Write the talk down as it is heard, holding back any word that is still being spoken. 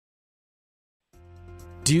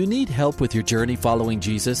Do you need help with your journey following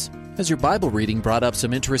Jesus? Has your Bible reading brought up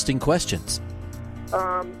some interesting questions?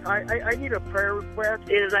 I need a prayer request.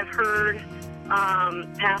 I've heard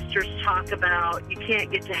pastors talk about you can't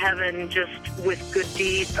get to heaven just with good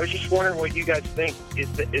deeds. I was just wondering what you guys think.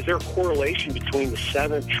 Is there a correlation between the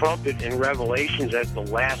seventh trumpet in Revelations as the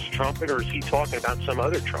last trumpet, or is he talking about some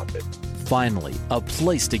other trumpet? Finally, a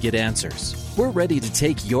place to get answers. We're ready to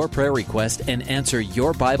take your prayer request and answer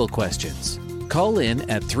your Bible questions. Call in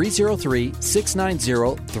at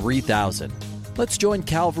 303-690-3000. Let's join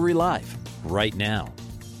Calvary Live right now.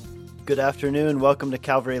 Good afternoon. Welcome to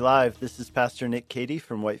Calvary Live. This is Pastor Nick Cady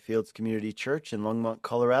from Whitefields Community Church in Longmont,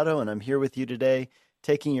 Colorado, and I'm here with you today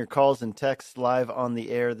taking your calls and texts live on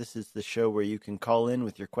the air. This is the show where you can call in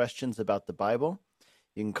with your questions about the Bible.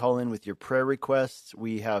 You can call in with your prayer requests.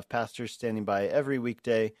 We have pastors standing by every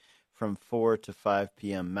weekday from 4 to 5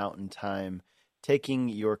 p.m. Mountain Time, taking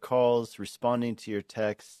your calls, responding to your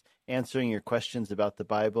texts, answering your questions about the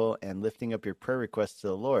Bible, and lifting up your prayer requests to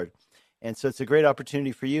the Lord. And so it's a great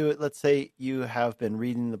opportunity for you. Let's say you have been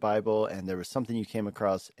reading the Bible and there was something you came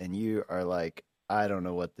across and you are like, I don't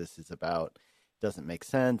know what this is about. It doesn't make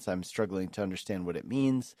sense. I'm struggling to understand what it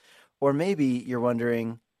means. Or maybe you're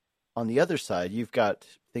wondering, on the other side, you've got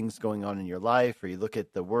things going on in your life, or you look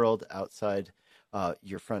at the world outside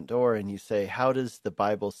your front door and you say, how does the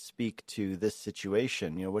Bible speak to this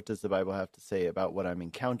situation? You know, what does the Bible have to say about what I'm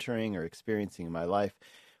encountering or experiencing in my life?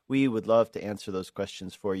 We would love to answer those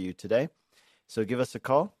questions for you today. So give us a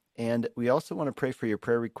call. And we also want to pray for your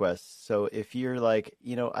prayer requests. So if you're like,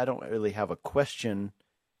 you know, I don't really have a question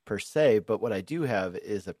per se, but what I do have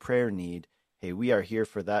is a prayer need. Hey, we are here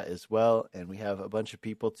for that as well. And we have a bunch of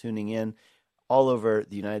people tuning in all over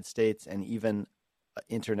the United States and even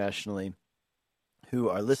internationally who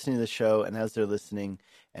are listening to the show. And as they're listening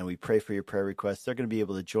and we pray for your prayer requests, they're going to be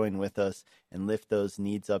able to join with us and lift those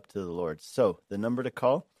needs up to the Lord. So the number to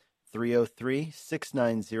call,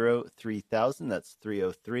 303-690-3000. That's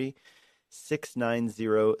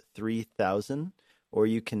 303-690-3000. Or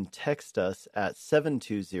you can text us at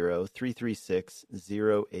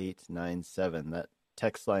 720-336-0897. That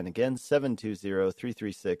text line again,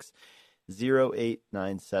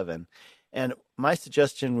 720-336-0897. And my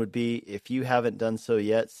suggestion would be, if you haven't done so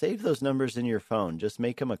yet, save those numbers in your phone. Just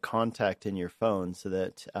make them a contact in your phone so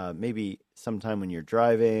that maybe sometime when you're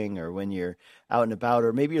driving or when you're out and about,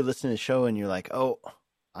 or maybe you're listening to the show and you're like, oh,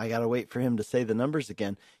 I got to wait for him to say the numbers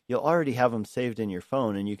again. You'll already have them saved in your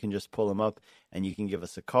phone, and you can just pull them up and you can give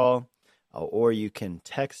us a call, or you can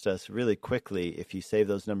text us really quickly if you save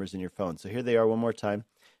those numbers in your phone. So here they are one more time,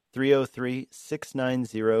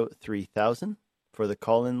 303-690-3000 for the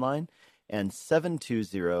call-in line, and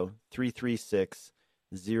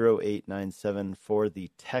 720-336-0897 for the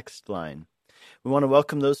text line. We want to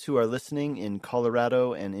welcome those who are listening in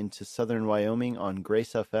Colorado and into southern Wyoming on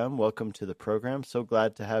Grace FM. Welcome to the program. So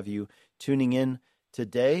glad to have you tuning in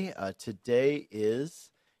today. Today is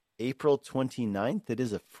April 29th. It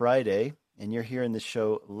is a Friday, and you're hearing the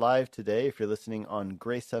show live today if you're listening on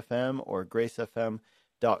Grace FM or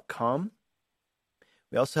gracefm.com.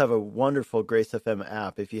 We also have a wonderful Grace FM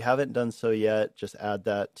app. If you haven't done so yet, just add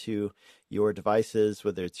that to your devices,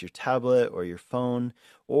 whether it's your tablet or your phone,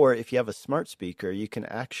 or if you have a smart speaker, you can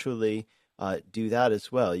actually do that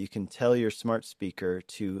as well. You can tell your smart speaker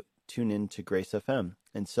to tune in to Grace FM.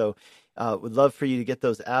 And so would love for you to get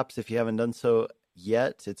those apps if you haven't done so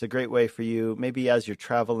yet. It's a great way for you, maybe as you're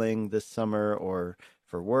traveling this summer or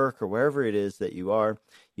for work or wherever it is that you are,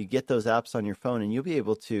 you get those apps on your phone and you'll be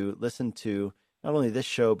able to listen to not only this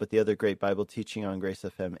show, but the other great Bible teaching on Grace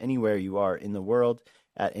FM anywhere you are in the world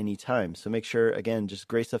at any time. So make sure, again, just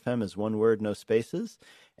Grace FM is one word, no spaces,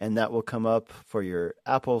 and that will come up for your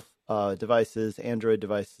Apple devices, Android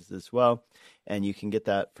devices as well, and you can get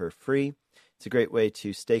that for free. It's a great way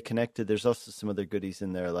to stay connected. There's also some other goodies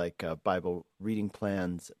in there like Bible reading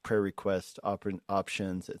plans, prayer request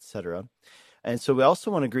options, etc. And so we also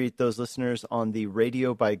want to greet those listeners on the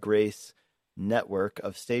Radio by Grace network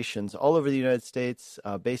of stations all over the United States,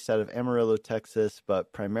 based out of Amarillo, Texas,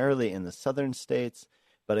 but primarily in the southern states,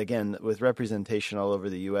 but again, with representation all over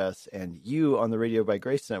the U.S. And you on the Radio by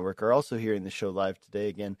Grace network are also hearing the show live today.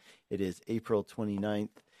 Again, it is April 29th,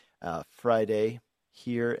 Friday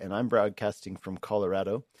here, and I'm broadcasting from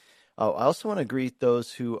Colorado. I also want to greet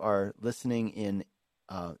those who are listening in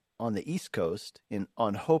on the East Coast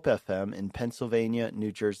on Hope FM in Pennsylvania,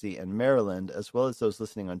 New Jersey, and Maryland, as well as those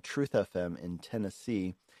listening on Truth FM in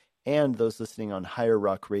Tennessee, and those listening on Higher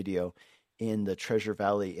Rock Radio in the Treasure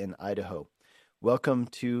Valley in Idaho. Welcome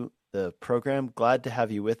to the program. Glad to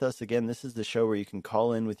have you with us. Again, this is the show where you can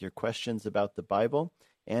call in with your questions about the Bible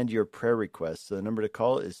and your prayer requests. So the number to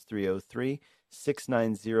call is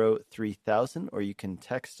 303-690-3000, or you can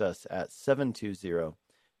text us at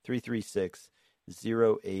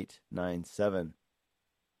 720-336-0897.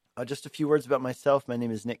 Just a few words about myself. My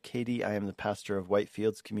name is Nick Cady. I am the pastor of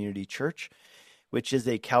Whitefields Community Church, which is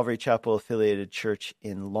a Calvary Chapel affiliated church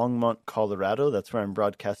in Longmont, Colorado. That's where I'm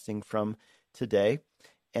broadcasting from today.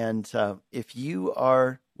 And if you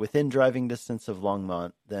are within driving distance of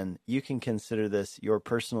Longmont, then you can consider this your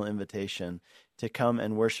personal invitation to come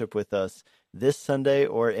and worship with us this Sunday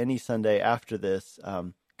or any Sunday after this.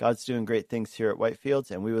 God's doing great things here at Whitefields,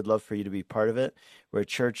 and we would love for you to be part of it. We're a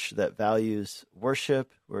church that values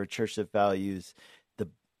worship. We're a church that values the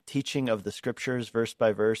teaching of the scriptures verse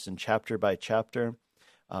by verse and chapter by chapter,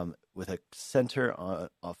 with a center on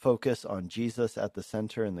a focus on Jesus at the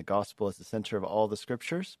center and the gospel as the center of all the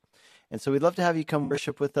scriptures. And so we'd love to have you come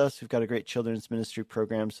worship with us. We've got a great children's ministry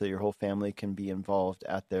program so your whole family can be involved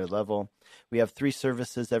at their level. We have 3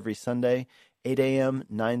 services every Sunday, 8 a.m.,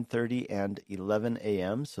 9:30, and 11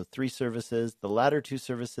 a.m. So 3 services. The latter 2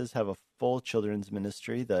 services have a full children's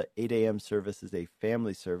ministry. The 8 a.m. service is a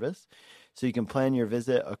family service. So you can plan your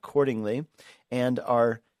visit accordingly. And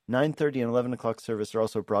our 9:30 and 11 o'clock service are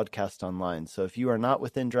also broadcast online. So if you are not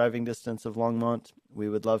within driving distance of Longmont, we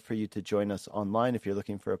would love for you to join us online if you're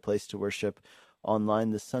looking for a place to worship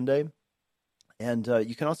online this Sunday. And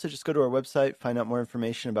you can also just go to our website, find out more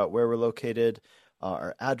information about where we're located,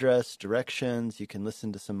 our address, directions. You can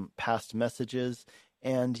listen to some past messages,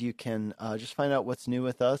 and you can just find out what's new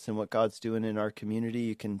with us and what God's doing in our community.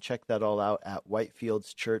 You can check that all out at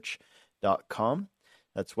whitefieldschurch.com.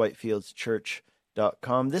 That's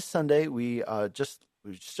whitefieldschurch.com. This Sunday, we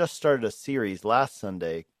just started a series last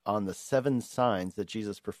Sunday on the 7 signs that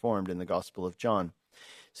Jesus performed in the Gospel of John.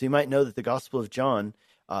 So you might know that the Gospel of John,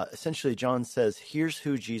 essentially John says, here's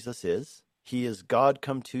who Jesus is. He is God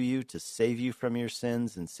come to you to save you from your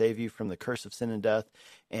sins and save you from the curse of sin and death.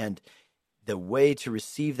 And the way to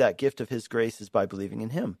receive that gift of his grace is by believing in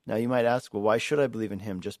him. Now you might ask, well, why should I believe in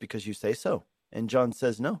him just because you say so? And John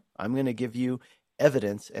says, no, I'm going to give you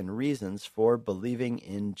evidence and reasons for believing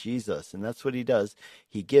in Jesus. And that's what he does.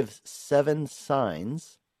 He gives 7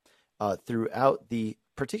 signs throughout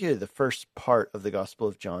particularly the first part of the Gospel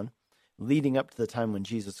of John, leading up to the time when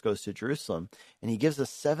Jesus goes to Jerusalem. And he gives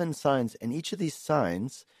us 7 signs, and each of these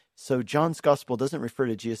signs, so John's gospel doesn't refer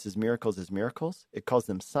to Jesus' miracles as miracles, it calls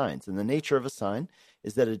them signs. And the nature of a sign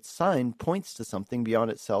is that a sign points to something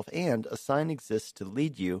beyond itself, and a sign exists to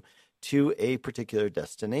lead you to a particular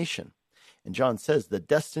destination. And John says the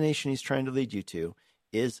destination he's trying to lead you to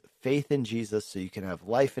is faith in Jesus so you can have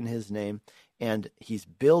life in his name. And he's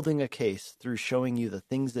building a case through showing you the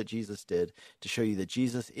things that Jesus did to show you that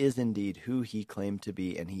Jesus is indeed who he claimed to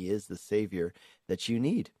be, and he is the Savior that you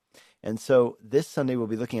need. And so this Sunday we'll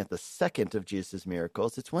be looking at the second of Jesus'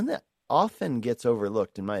 miracles. It's one that often gets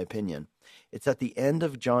overlooked, in my opinion. It's at the end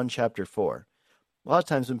of John chapter 4. A lot of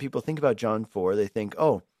times when people think about John 4, they think,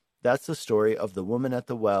 oh, that's the story of the woman at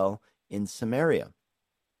the well in Samaria.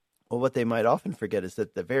 Well, what they might often forget is that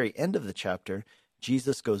at the very end of the chapter,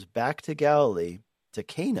 Jesus goes back to Galilee, to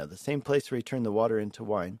Cana, the same place where he turned the water into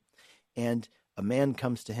wine, and a man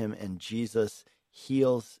comes to him, and Jesus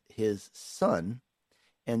heals his son.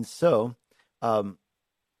 And so,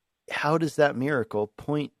 how does that miracle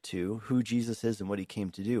point to who Jesus is and what he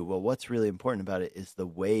came to do? Well, what's really important about it is the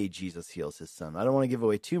way Jesus heals his son. I don't want to give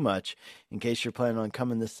away too much in case you're planning on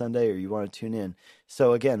coming this Sunday or you want to tune in.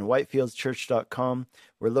 So again, whitefieldschurch.com.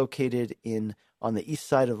 We're located on the east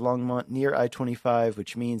side of Longmont near I-25,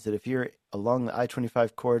 which means that if you're along the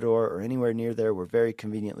I-25 corridor or anywhere near there, we're very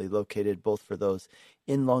conveniently located, both for those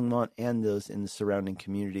in Longmont and those in the surrounding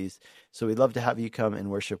communities. So we'd love to have you come and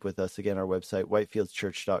worship with us. Again, our website,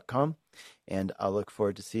 whitefieldschurch.com. And I'll look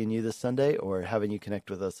forward to seeing you this Sunday or having you connect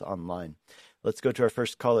with us online. Let's go to our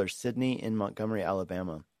first caller, Sydney in Montgomery,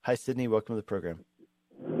 Alabama. Hi, Sydney. Welcome to the program.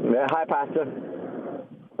 Yeah, hi, Pastor.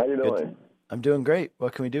 How you doing? Good. I'm doing great.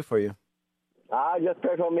 What can we do for you? Just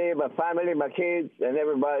pray for me, my family, my kids, and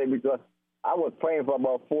everybody, because I was praying for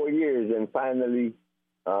about 4 years, and finally,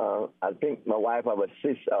 I think my wife have a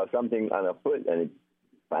cyst or something on her foot, and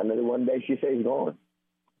finally one day she says it's gone.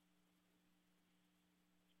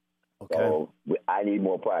 Okay. So I need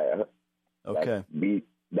more prayer. Okay.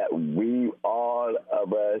 That we all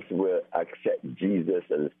of us will accept Jesus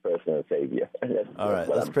as his personal Savior. All right,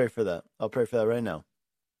 let's pray for that. I'll pray for that right now.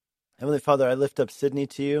 Heavenly Father, I lift up Sydney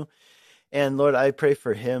to you. And Lord, I pray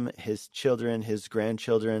for him, his children, his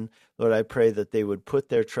grandchildren. Lord, I pray that they would put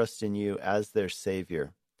their trust in you as their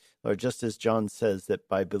Savior. Lord, just as John says that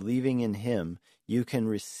by believing in him, you can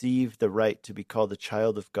receive the right to be called a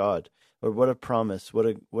child of God. Lord, what a promise,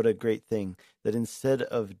 what a great thing, that instead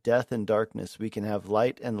of death and darkness, we can have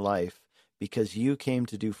light and life, because you came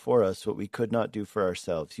to do for us what we could not do for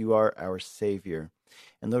ourselves. You are our Savior.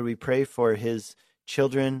 And Lord, we pray for his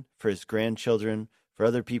children, for his grandchildren, for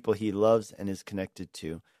other people he loves and is connected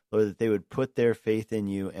to. Lord, that they would put their faith in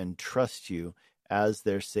you and trust you as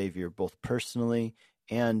their Savior, both personally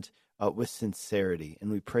and with sincerity.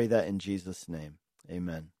 And we pray that in Jesus' name.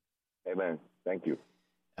 Amen. Amen. Thank you.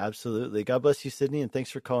 Absolutely. God bless you, Sydney, and thanks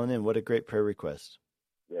for calling in. What a great prayer request.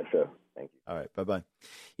 Yes, sir. Thank you. All right. Bye-bye.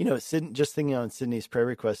 You know, just thinking on Sydney's prayer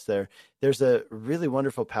request there's a really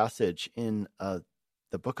wonderful passage in the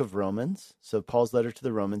book of Romans. So Paul's letter to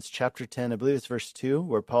the Romans, chapter 10, I believe it's verse 2,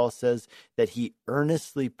 where Paul says that he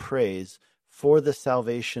earnestly prays for the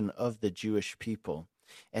salvation of the Jewish people.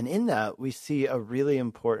 And in that, we see a really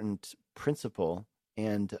important principle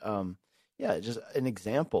and, just an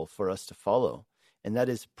example for us to follow. And that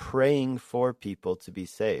is praying for people to be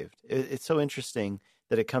saved. It's so interesting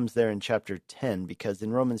that it comes there in chapter 10, because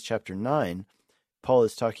in Romans chapter 9, Paul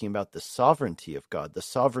is talking about the sovereignty of God, the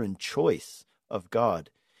sovereign choice of God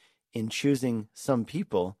in choosing some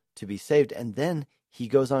people to be saved. And then he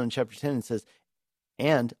goes on in chapter 10 and says,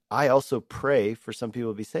 and I also pray for some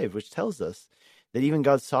people to be saved, which tells us that even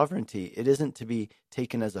God's sovereignty, it isn't to be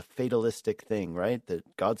taken as a fatalistic thing, right?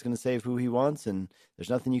 That God's going to save who he wants and there's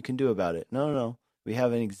nothing you can do about it. No. We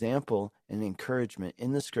have an example and encouragement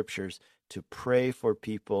in the scriptures to pray for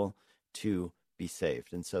people to be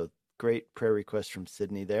saved. And so great prayer request from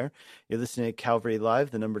Sydney there. You're listening to Calvary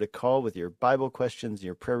Live. The number to call with your Bible questions,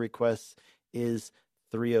 your prayer requests is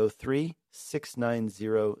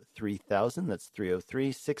 303-690-3000. That's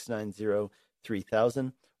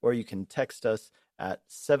 303-690-3000. Or you can text us at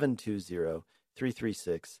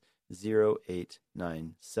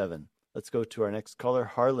 720-336-0897. Let's go to our next caller,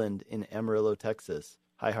 Harland in Amarillo, Texas.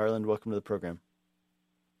 Hi, Harland. Welcome to the program.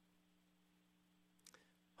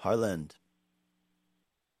 Harland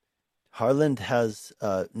has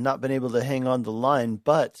not been able to hang on the line,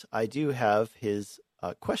 but I do have his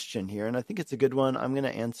question here, and I think it's a good one. I'm going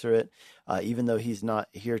to answer it, even though he's not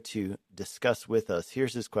here to discuss with us.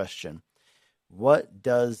 Here's his question. What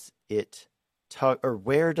does it talk, or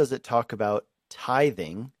where does it talk about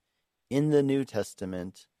tithing in the New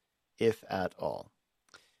Testament, if at all?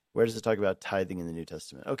 Where does it talk about tithing in the New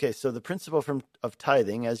Testament? Okay, so the principle of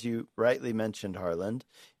tithing, as you rightly mentioned, Harland,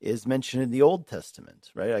 is mentioned in the Old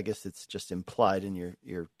Testament, right? I guess it's just implied in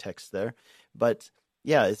your text there. But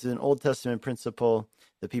yeah, it's an Old Testament principle.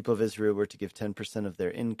 The people of Israel were to give 10% of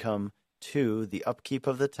their income to the upkeep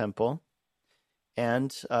of the temple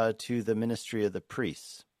and to the ministry of the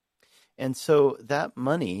priests. And so that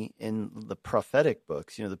money in the prophetic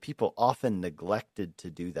books, the people often neglected to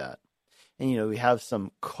do that. And, we have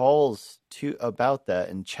some calls about that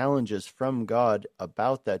and challenges from God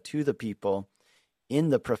about that to the people in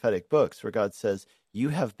the prophetic books, where God says, you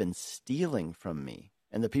have been stealing from me.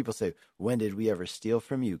 And the people say, when did we ever steal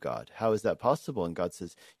from you, God? How is that possible? And God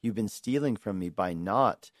says, you've been stealing from me by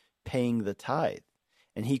not paying the tithe.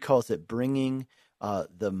 And he calls it bringing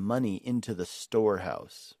the money into the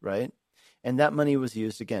storehouse, right? And that money was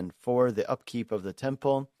used, again, for the upkeep of the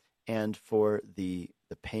temple and for the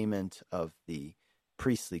payment of the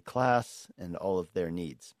priestly class and all of their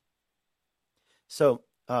needs. So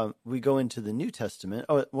we go into the New Testament.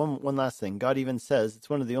 Oh, one last thing. God even says, it's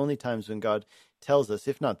one of the only times when God tells us,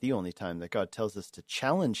 if not the only time, that God tells us to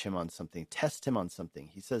challenge him on something, test him on something.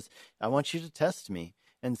 He says, I want you to test me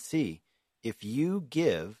and see, if you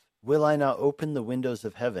give, will I not open the windows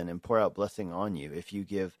of heaven and pour out blessing on you if you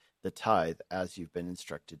give the tithe as you've been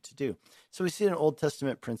instructed to do? So we see an Old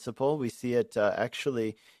Testament principle. We see it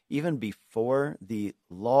actually even before the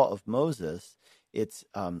law of Moses. It's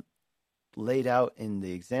laid out in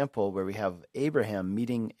the example where we have Abraham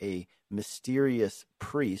meeting a mysterious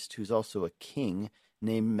priest who's also a king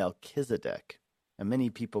named Melchizedek. And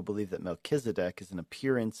many people believe that Melchizedek is an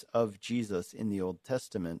appearance of Jesus in the Old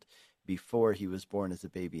Testament before he was born as a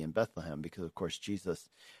baby in Bethlehem, because of course Jesus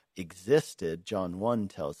existed, John 1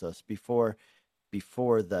 tells us, before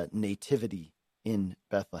the nativity in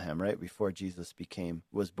Bethlehem, right? Before Jesus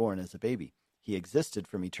was born as a baby. He existed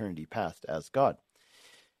from eternity past as God.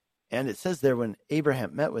 And it says there, when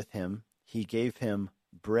Abraham met with him, he gave him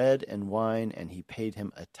bread and wine, and he paid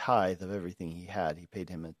him a tithe of everything he had. He paid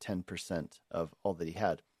him a 10% of all that he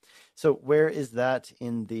had. So where is that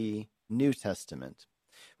in the New Testament?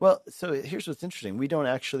 Well, so here's what's interesting. We don't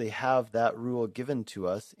actually have that rule given to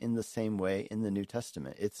us in the same way in the New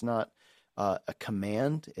Testament. It's not a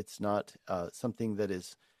command. It's not something that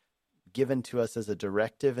is given to us as a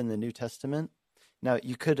directive in the New Testament. Now,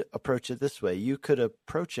 you could approach it this way. You could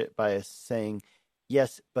approach it by saying,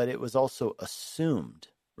 yes, but it was also assumed,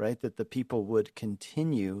 right, that the people would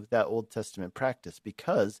continue that Old Testament practice,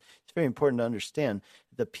 because it's very important to understand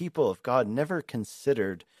the people of God never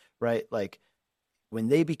considered, right, like when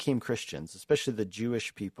they became Christians, especially the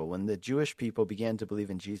Jewish people, when the Jewish people began to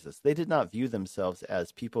believe in Jesus, they did not view themselves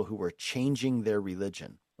as people who were changing their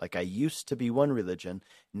religion. Like, I used to be one religion,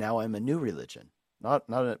 now I'm a new religion.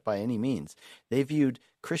 Not by any means. They viewed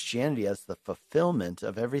Christianity as the fulfillment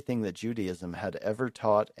of everything that Judaism had ever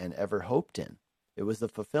taught and ever hoped in. It was the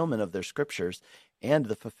fulfillment of their scriptures and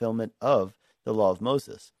the fulfillment of the law of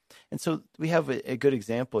Moses. And so we have a good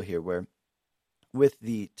example here where with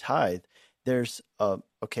the tithe, there's a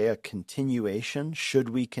continuation. Should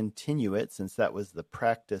we continue it, since that was the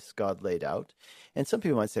practice God laid out? And some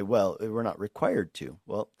people might say, well, we're not required to.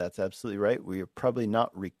 Well, that's absolutely right. We are probably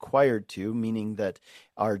not required to, meaning that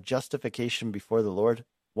our justification before the Lord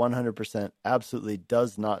 100% absolutely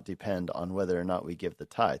does not depend on whether or not we give the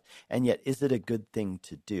tithe. And yet, is it a good thing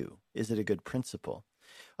to do? Is it a good principle?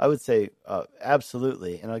 I would say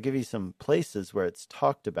absolutely. And I'll give you some places where it's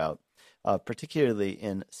talked about. Particularly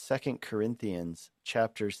in 2 Corinthians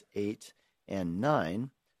chapters 8 and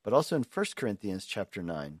 9, but also in 1 Corinthians chapter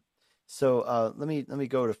 9. So let me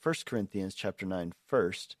go to 1 Corinthians chapter 9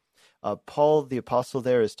 first. Paul the apostle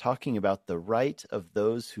there is talking about the right of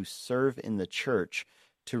those who serve in the church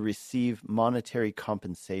to receive monetary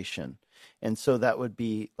compensation. And so that would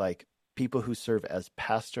be like people who serve as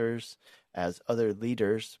pastors, as other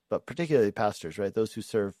leaders, but particularly pastors, right? Those who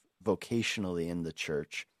serve vocationally in the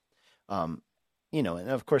church. And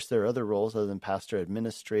of course there are other roles other than pastor,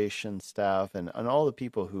 administration, staff, and all the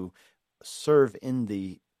people who serve in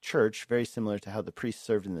the church, very similar to how the priests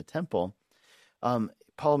served in the temple.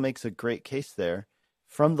 Paul makes a great case there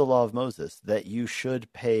from the law of Moses that you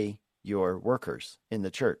should pay your workers in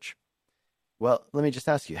the church. Well, let me just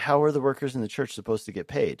ask you, how are the workers in the church supposed to get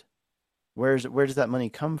paid? Where does that money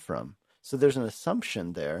come from? So there's an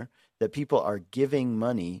assumption there that people are giving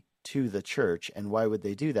money to the church. And why would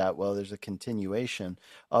they do that? Well, there's a continuation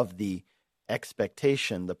of the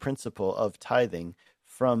expectation, the principle of tithing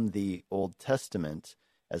from the Old Testament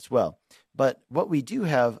as well. But what we do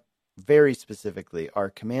have very specifically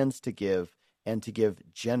are commands to give and to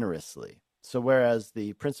give generously. So whereas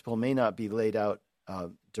the principle may not be laid out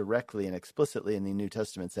directly and explicitly in the New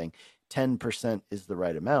Testament saying 10% is the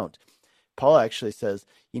right amount, Paul actually says,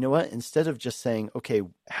 you know what, instead of just saying, okay,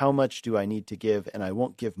 how much do I need to give, and I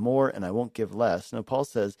won't give more and I won't give less. No, Paul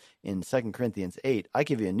says in 2 Corinthians 8, I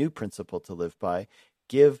give you a new principle to live by,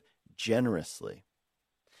 give generously.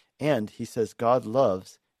 And he says God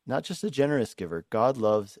loves not just a generous giver, God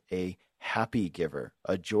loves a happy giver,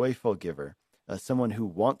 a joyful giver, someone who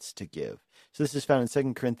wants to give. So this is found in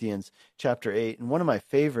 2 Corinthians chapter 8. And one of my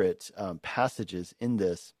favorite passages in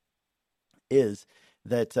this is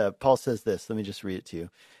that Paul says this. Let me just read it to you.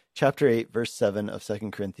 Chapter 8, verse 7 of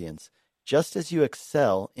 2 Corinthians. Just as you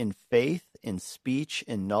excel in faith, in speech,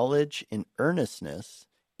 in knowledge, in earnestness,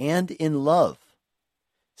 and in love,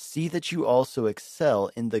 see that you also excel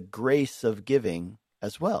in the grace of giving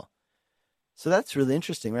as well. So that's really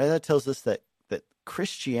interesting, right? That tells us that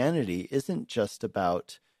Christianity isn't just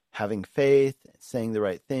about having faith, saying the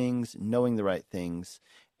right things, knowing the right things,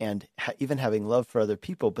 and even having love for other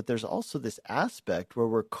people. But there's also this aspect where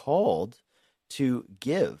we're called to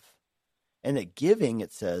give. And that giving,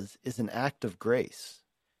 it says, is an act of grace.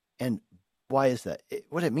 And why is that?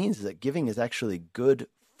 What it means is that giving is actually good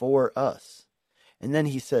for us. And then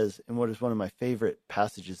he says, in what is one of my favorite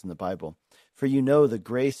passages in the Bible, for you know the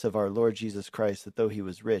grace of our Lord Jesus Christ, that though he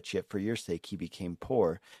was rich, yet for your sake he became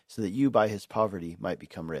poor, so that you by his poverty might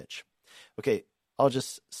become rich. Okay, I'll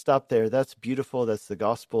just stop there. That's beautiful. That's the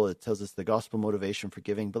gospel. It tells us the gospel motivation for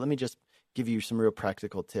giving. But let me just give you some real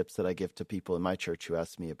practical tips that I give to people in my church who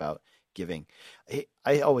ask me about giving.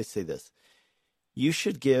 I always say this. You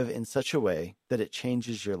should give in such a way that it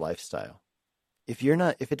changes your lifestyle. If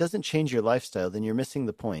it doesn't change your lifestyle, then you're missing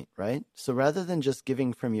the point, right? So rather than just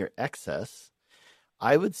giving from your excess,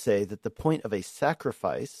 I would say that the point of a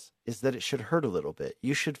sacrifice is that it should hurt a little bit.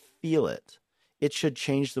 You should feel it. It should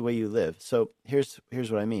change the way you live. So here's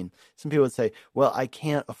what I mean. Some people would say, well, I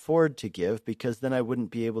can't afford to give because then I wouldn't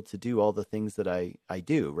be able to do all the things that I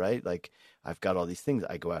do, right? Like I've got all these things.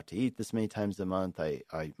 I go out to eat this many times a month.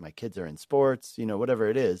 My kids are in sports, whatever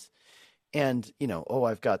it is. And,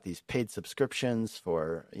 I've got these paid subscriptions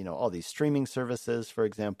for, all these streaming services, for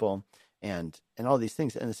example, and all these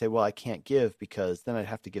things. And they say, well, I can't give because then I'd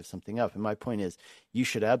have to give something up. And my point is, you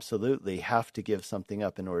should absolutely have to give something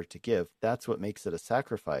up in order to give. That's what makes it a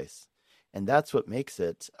sacrifice. And that's what makes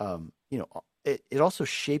it, it also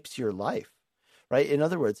shapes your life, right? In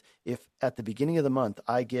other words, if at the beginning of the month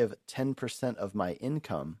I give 10% of my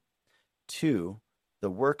income to the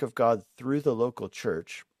work of God through the local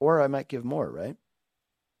church, or I might give more, right?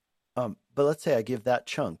 But let's say I give that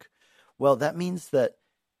chunk. Well, that means that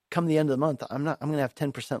come the end of the month, I'm going to have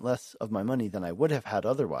 10% less of my money than I would have had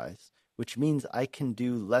otherwise, which means I can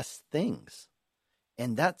do less things.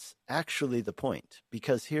 And that's actually the point,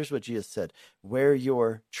 because here's what Jesus said: where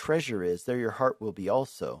your treasure is, there your heart will be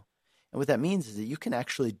also. And what that means is that you can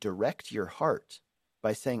actually direct your heart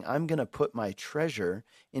by saying, I'm going to put my treasure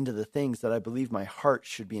into the things that I believe my heart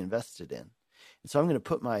should be invested in. And so I'm going to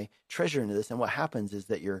put my treasure into this. And what happens is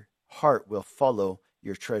that your heart will follow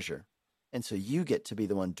your treasure. And so you get to be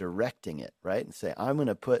the one directing it, right? And say, I'm going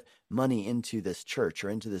to put money into this church or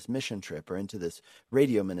into this mission trip or into this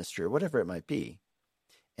radio ministry or whatever it might be.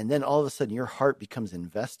 And then all of a sudden your heart becomes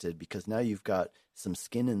invested because now you've got some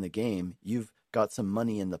skin in the game. You've got some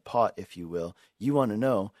money in the pot, if you will. You want to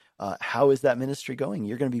know, how is that ministry going?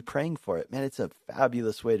 You're going to be praying for it. Man, it's a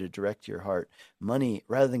fabulous way to direct your heart. Money,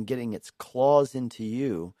 rather than getting its claws into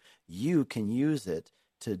you, you can use it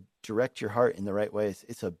to direct your heart in the right ways.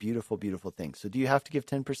 It's a beautiful, beautiful thing. So do you have to give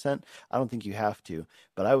 10%? I don't think you have to,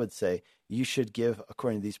 but I would say you should give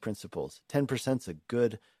according to these principles. 10% is a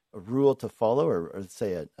good rule to follow, or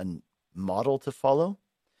say a model to follow.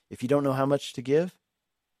 If you don't know how much to give,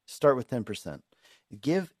 start with 10%.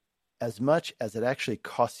 Give as much as it actually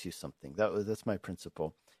costs you something. That's my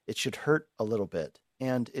principle. It should hurt a little bit,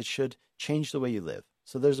 and it should change the way you live.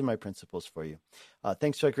 So those are my principles for you.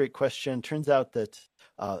 Thanks for a great question. Turns out that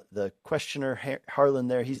the questioner, Harlan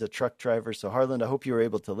there, he's a truck driver. So Harlan, I hope you were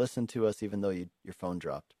able to listen to us even though your phone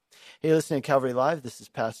dropped. Hey, listening to Calvary Live. This is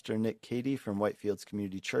Pastor Nick Cady from Whitefields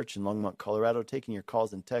Community Church in Longmont, Colorado, taking your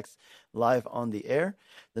calls and texts live on the air.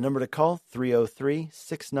 The number to call,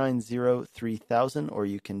 303-690-3000, or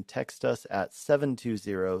you can text us at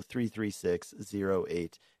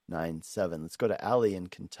 720-336-0897. Let's go to Allie in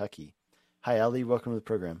Kentucky. Hi, Allie. Welcome to the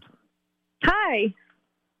program. Hi.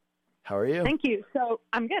 How are you? Thank you. So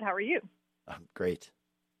I'm good. How are you? Great.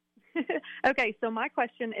 Okay, so my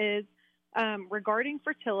question is regarding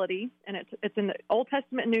fertility, and it's in the Old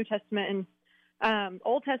Testament and New Testament. And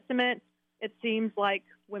Old Testament, it seems like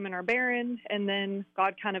women are barren, and then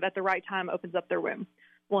God kind of at the right time opens up their womb.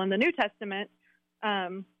 Well, in the New Testament,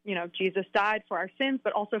 Jesus died for our sins,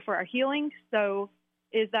 but also for our healing. So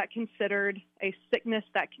is that considered a sickness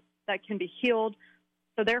that can be healed?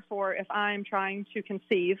 So therefore, if I'm trying to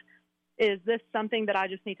conceive, is this something that I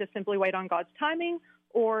just need to simply wait on God's timing,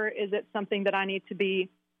 or is it something that I need to be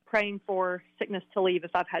praying for sickness to leave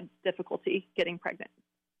if I've had difficulty getting pregnant?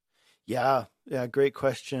 Yeah, great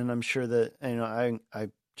question. I'm sure that I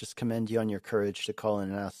just commend you on your courage to call in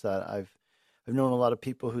and ask that. I've known a lot of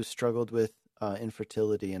people who struggled with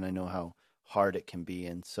infertility, and I know how hard it can be.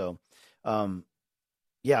 And so,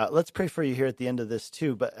 let's pray for you here at the end of this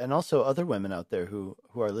too, and also other women out there who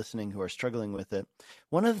are listening, who are struggling with it.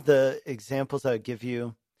 One of the examples I would give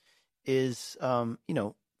you is, 1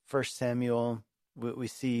 Samuel. We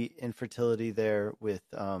see infertility there with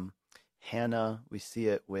Hannah. We see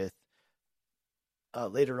it with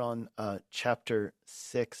later on chapter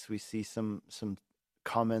 6. We see some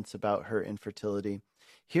comments about her infertility.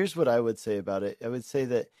 Here's what I would say about it. I would say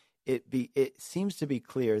that it seems to be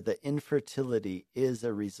clear that infertility is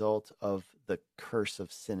a result of the curse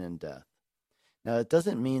of sin and death. Now, it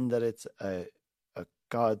doesn't mean that it's a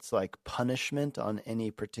God's punishment on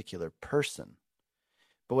any particular person.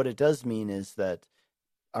 But what it does mean is that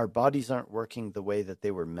our bodies aren't working the way that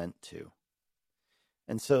they were meant to.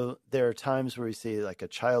 And so there are times where we say a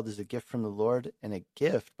child is a gift from the Lord, and a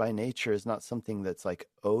gift by nature is not something that's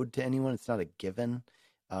owed to anyone. It's not a given.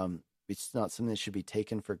 It's not something that should be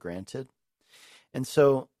taken for granted. And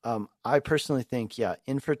so I personally think,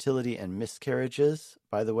 infertility and miscarriages,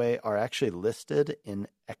 by the way, are actually listed in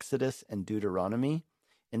Exodus and Deuteronomy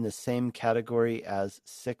in the same category as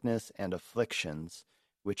sickness and afflictions,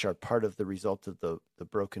 which are part of the result of the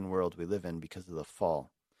broken world we live in because of the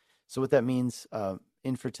fall. So what that means,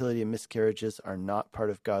 infertility and miscarriages are not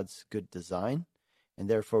part of God's good design, and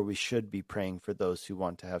therefore we should be praying for those who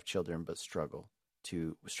want to have children but struggle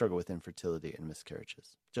with infertility and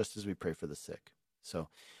miscarriages, just as we pray for the sick. So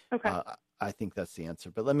okay. I think that's the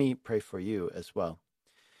answer. But let me pray for you as well.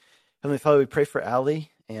 Heavenly Father, we pray for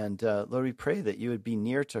Allie, and Lord, we pray that you would be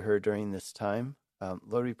near to her during this time.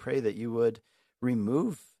 Lord, we pray that you would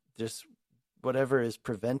remove just whatever is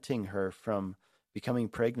preventing her from becoming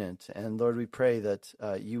pregnant. And Lord, we pray that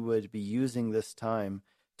you would be using this time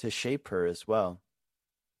to shape her as well.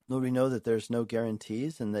 Lord, we know that there's no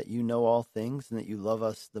guarantees and that you know all things and that you love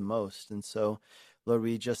us the most. And so, Lord,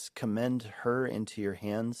 we just commend her into your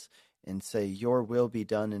hands and say your will be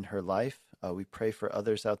done in her life. We pray for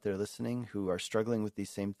others out there listening who are struggling with these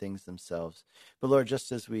same things themselves. But Lord,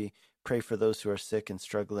 just as we pray for those who are sick and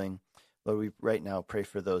struggling, Lord, we right now pray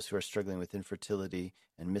for those who are struggling with infertility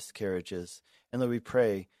and miscarriages. And Lord, we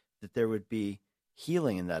pray that there would be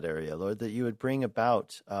healing in that area, Lord, that you would bring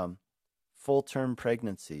about full-term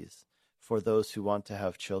pregnancies for those who want to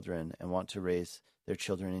have children and want to raise their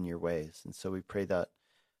children in your ways. And so we pray that,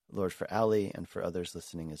 Lord, for Allie and for others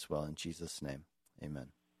listening as well. In Jesus' name, amen.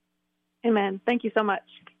 Amen. Thank you so much.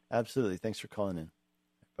 Absolutely. Thanks for calling in.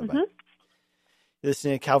 Bye-bye. Mm-hmm. You're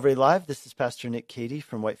listening to Calvary Live. This is Pastor Nick Cady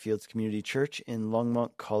from Whitefields Community Church in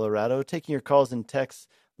Longmont, Colorado, taking your calls and texts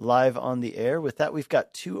live on the air. With that, we've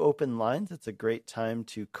got 2 open lines. It's a great time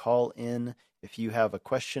to call in if you have a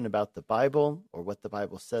question about the Bible or what the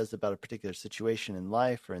Bible says about a particular situation in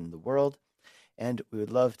life or in the world. And we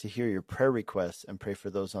would love to hear your prayer requests and pray for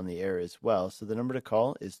those on the air as well. So the number to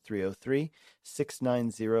call is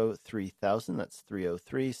 303-690-3000. That's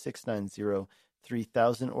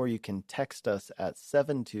 303-690-3000. Or you can text us at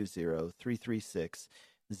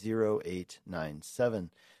 720-336-0897.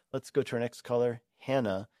 Let's go to our next caller,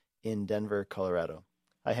 Hannah in Denver, Colorado.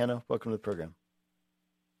 Hi, Hannah. Welcome to the program.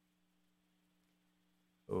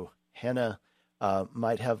 Oh, Hannah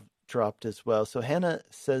might have dropped as well. So Hannah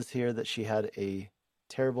says here that she had a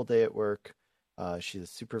terrible day at work. She's a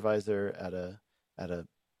supervisor at a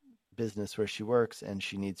business where she works, and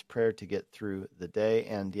she needs prayer to get through the day.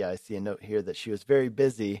 And yeah, I see a note here that she was very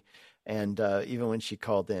busy, and even when she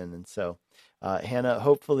called in. And so, Hannah,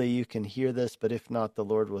 hopefully you can hear this, but if not, the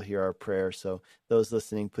Lord will hear our prayer. So those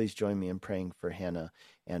listening, please join me in praying for Hannah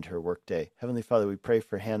and her work day. Heavenly Father, we pray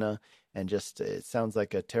for Hannah, and just it sounds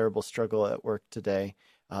like a terrible struggle at work today.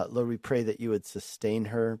 Lord, we pray that you would sustain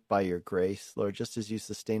her by your grace. Lord, just as you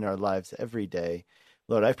sustain our lives every day,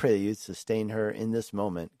 Lord, I pray that you'd sustain her in this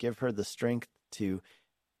moment. Give her the strength to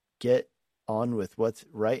get on with what's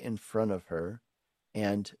right in front of her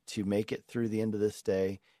and to make it through the end of this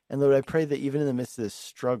day. And Lord, I pray that even in the midst of this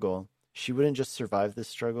struggle, she wouldn't just survive this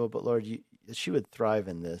struggle, but Lord, she would thrive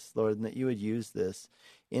in this, Lord, and that you would use this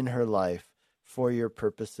in her life for your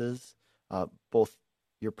purposes, both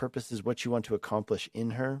your purposes, what you want to accomplish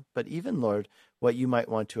in her, but even, Lord, what you might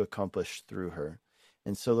want to accomplish through her.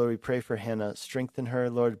 And so, Lord, we pray for Hannah. Strengthen her,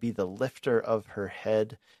 Lord, be the lifter of her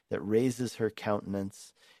head that raises her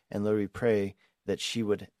countenance. And Lord, we pray that she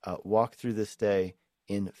would walk through this day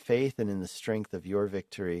in faith and in the strength of your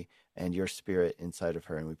victory and your spirit inside of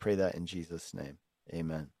her. And we pray that in Jesus' name.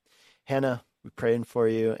 Amen. Hannah, we're praying for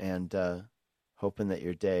you and hoping that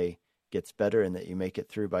your day gets better and that you make it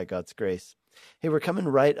through by God's grace. Hey, we're coming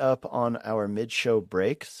right up on our mid-show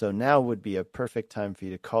break, so now would be a perfect time for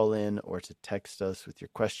you to call in or to text us with your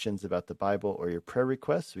questions about the Bible or your prayer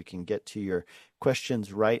requests. We can get to your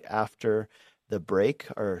questions right after the break.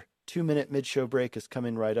 Our 2-minute mid-show break is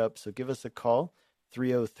coming right up, so give us a call,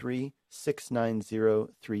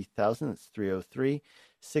 303-690-3000. That's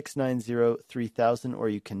 303-690-3000, or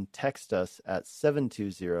you can text us at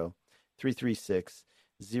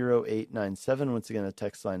 720-336-0897. Once again, the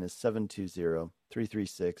text line is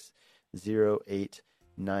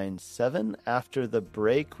 720-336-0897. After the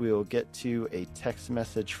break, we will get to a text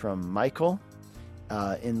message from Michael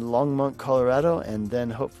in Longmont, Colorado, and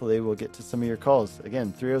then hopefully we'll get to some of your calls.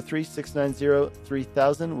 Again,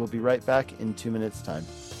 303-690-3000. We'll be right back in 2 minutes' time.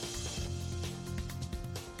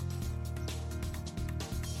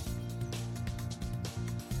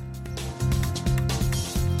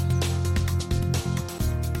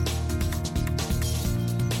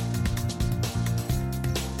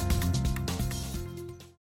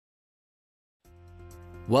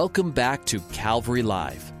 Welcome back to Calvary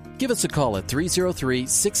Live. Give us a call at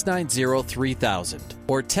 303-690-3000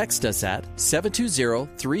 or text us at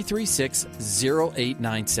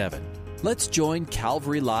 720-336-0897. Let's join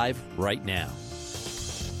Calvary Live right now.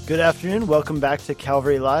 Good afternoon. Welcome back to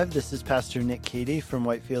Calvary Live. This is Pastor Nick Cady from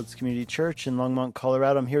Whitefields Community Church in Longmont,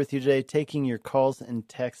 Colorado. I'm here with you today taking your calls and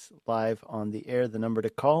texts live on the air. The number to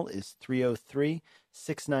call is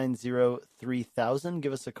 303-690-3000.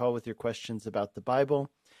 Give us a call with your questions about the Bible.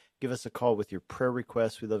 Give us a call with your prayer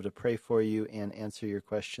requests. We'd love to pray for you and answer your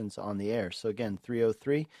questions on the air. So again,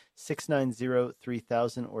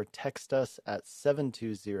 303-690-3000 or text us at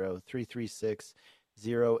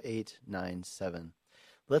 720-336-0897.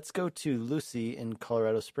 Let's go to Lucy in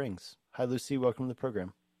Colorado Springs. Hi, Lucy. Welcome to the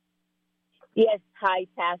program. Yes. Hi,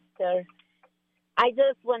 Pastor. I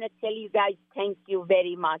just want to tell you guys thank you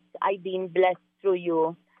very much. I've been blessed through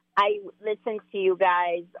you. I listen to you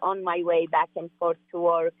guys on my way back and forth to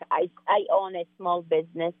work. I own a small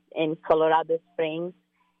business in Colorado Springs,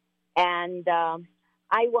 and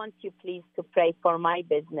I want you please to pray for my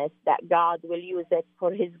business, that God will use it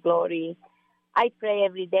for His glory. I pray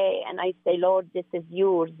every day, and I say, Lord, this is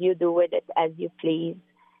yours. You do with it as you please.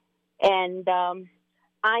 And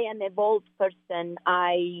I am a bold person.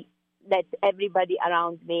 I let everybody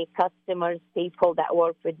around me, customers, people that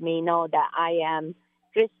work with me, know that I am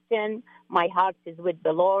Christian. My heart is with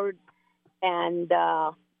the Lord. And,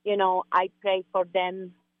 I pray for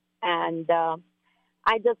them. And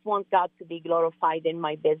I just want God to be glorified in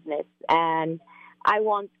my business. And I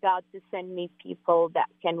want God to send me people that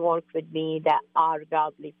can work with me that are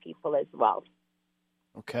godly people as well.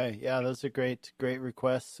 Okay. Yeah, those are great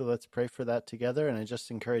requests. So let's pray for that together. And I just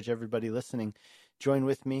encourage everybody listening, join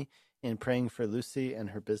with me in praying for Lucy and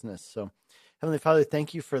her business. So Heavenly Father,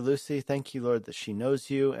 thank you for Lucy. Thank you, Lord, that she knows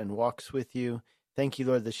you and walks with you. Thank you,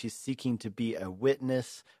 Lord, that she's seeking to be a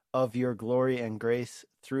witness of your glory and grace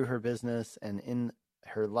through her business and in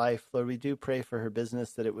her life. Lord, we do pray for her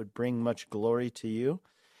business that it would bring much glory to you.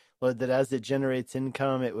 Lord, that as it generates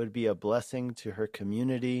income, it would be a blessing to her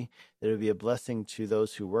community, that it would be a blessing to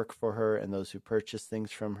those who work for her and those who purchase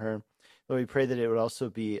things from her. Lord, we pray that it would also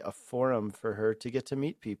be a forum for her to get to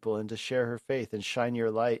meet people and to share her faith and shine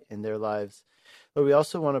your light in their lives. Lord, we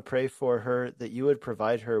also want to pray for her that you would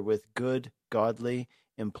provide her with good, godly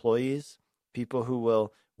employees, people who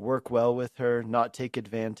will work well with her, not take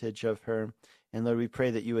advantage of her. And Lord, we pray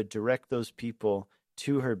that you would direct those people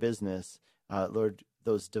to her business. Lord,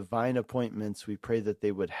 those divine appointments, we pray that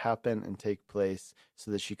they would happen and take place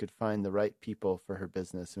so that she could find the right people for her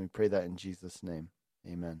business. And we pray that in Jesus' name.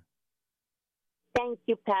 Amen. Thank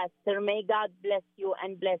you, Pastor. May God bless you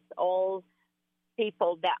and bless all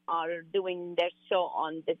people that are doing their show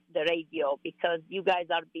on the radio, because you guys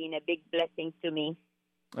are being a big blessing to me.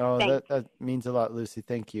 Oh, that means a lot, Lucy.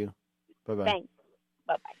 Thank you. Bye-bye. Thanks.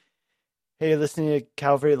 Bye-bye. Hey, you're listening to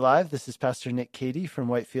Calvary Live. This is Pastor Nick Cady from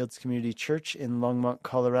Whitefields Community Church in Longmont,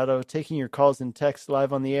 Colorado, taking your calls and texts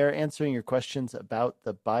live on the air, answering your questions about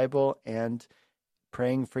the Bible, and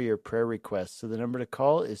praying for your prayer requests. So the number to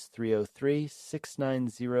call is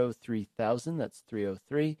 303-690-3000. That's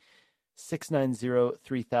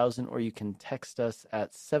 303-690-3000, or you can text us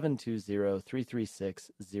at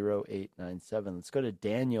 720-336-0897. Let's go to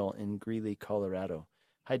Daniel in Greeley, Colorado.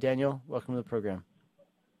 Hi, Daniel. Welcome to the program.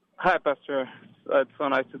 Hi, Pastor. It's so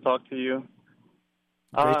nice to talk to you.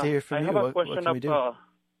 Great to hear from you. I have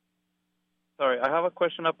a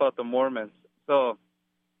question about the Mormons. So,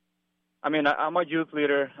 I'm a youth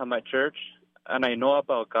leader at my church, and I know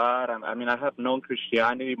about God. I have known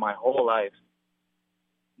Christianity my whole life.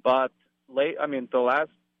 But the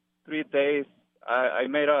last 3 days, I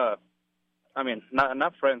made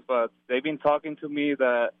not friends, but they've been talking to me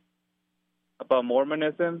about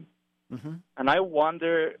Mormonism, and I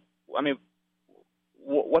wonder,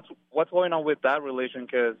 what's going on with that religion?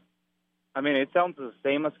 Because, it sounds the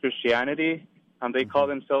same as Christianity, and they call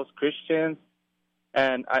themselves Christians.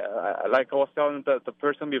 And I was telling the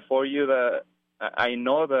person before you that I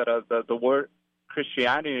know that the word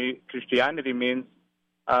Christianity means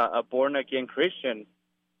a born-again Christian.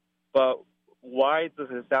 But why does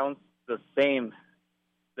it sound the same,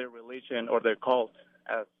 their religion or their cult,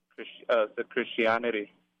 as the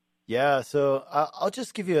Christianity? Yeah, so I'll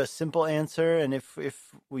just give you a simple answer, and if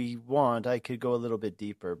we want, I could go a little bit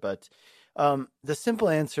deeper. But the simple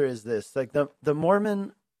answer is this: like the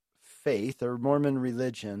Mormon faith or Mormon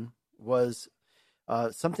religion was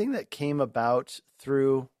something that came about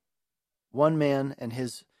through one man and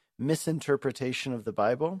his misinterpretation of the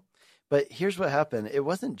Bible. But here's what happened. It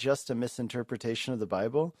wasn't just a misinterpretation of the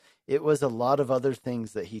Bible. It was a lot of other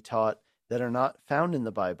things that he taught that are not found in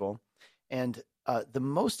the Bible. And the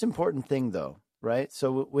most important thing, though, right?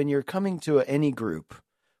 So when you're coming to any group,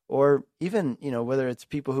 or even, whether it's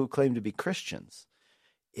people who claim to be Christians,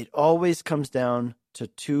 it always comes down to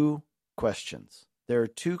two questions. There are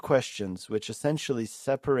two questions which essentially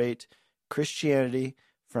separate Christianity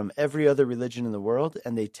from every other religion in the world,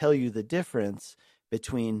 and they tell you the difference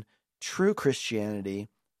between true Christianity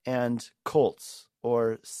and cults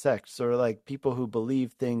or sects, or like people who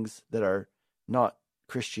believe things that are not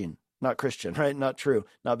Christian, right? Not true,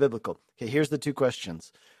 not biblical. Okay, here's the two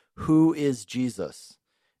questions. Who is Jesus?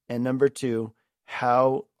 And number two,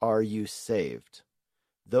 how are you saved?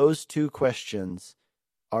 Those two questions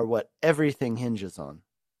are what everything hinges on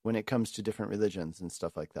when it comes to different religions and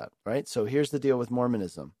stuff like that, right? So here's the deal with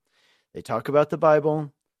Mormonism. They talk about the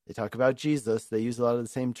Bible, they talk about Jesus, they use a lot of the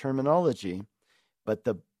same terminology, but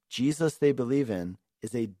the Jesus they believe in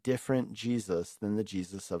is a different Jesus than the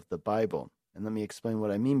Jesus of the Bible. And let me explain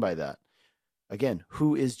what I mean by that. Again,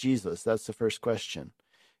 who is Jesus? That's the first question.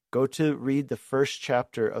 Go to read the first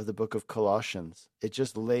chapter of the book of Colossians. It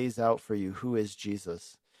just lays out for you who is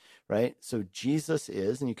Jesus, right? So Jesus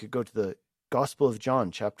is, and you could go to the Gospel of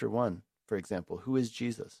John, chapter 1, for example. Who is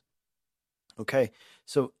Jesus? Okay,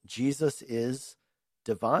 so Jesus is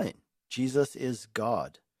divine. Jesus is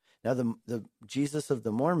God. Now, the Jesus of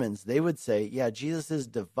the Mormons, they would say, yeah, Jesus is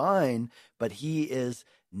divine, but he is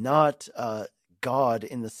not God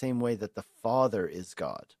in the same way that the Father is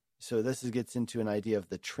God. So this gets into an idea of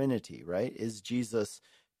the Trinity, right? Is Jesus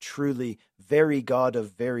truly very God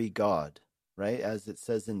of very God, right? As it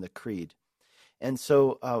says in the Creed. And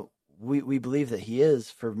so we believe that he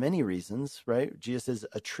is for many reasons, right? Jesus is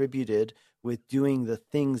attributed with doing the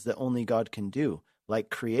things that only God can do, like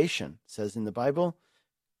creation. It says in the Bible,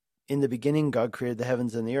 in the beginning, God created the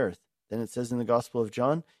heavens and the earth. Then it says in the Gospel of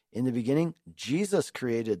John, in the beginning, Jesus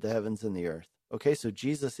created the heavens and the earth. Okay, so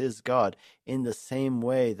Jesus is God in the same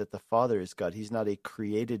way that the Father is God. He's not a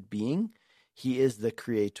created being. He is the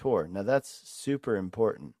creator. Now, that's super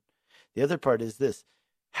important. The other part is this.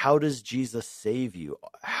 How does Jesus save you?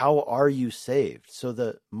 How are you saved? So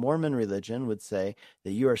the Mormon religion would say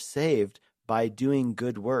that you are saved by doing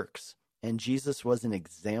good works. And Jesus was an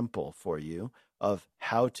example for you of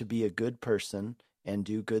how to be a good person and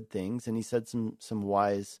do good things. And he said some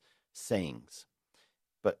wise sayings.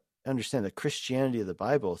 But understand that Christianity of the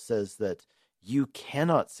Bible says that you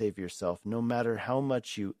cannot save yourself no matter how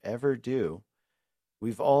much you ever do.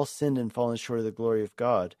 We've all sinned and fallen short of the glory of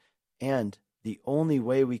God. And the only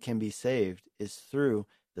way we can be saved is through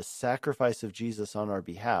the sacrifice of Jesus on our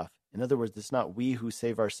behalf. In other words, it's not we who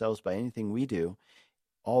save ourselves by anything we do.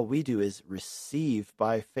 All we do is receive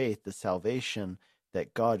by faith the salvation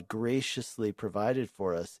that God graciously provided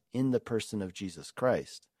for us in the person of Jesus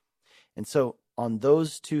Christ. And so on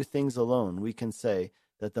those two things alone, we can say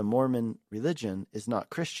that the Mormon religion is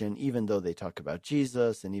not Christian, even though they talk about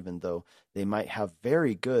Jesus and even though they might have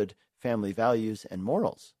very good family values and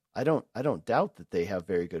morals. I don't doubt that they have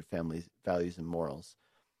very good family values and morals.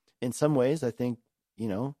 In some ways, I think,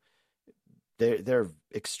 they're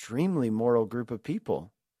extremely moral group of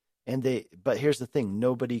people. But here's the thing,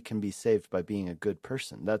 nobody can be saved by being a good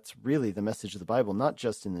person. That's really the message of the Bible, not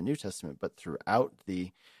just in the New Testament, but throughout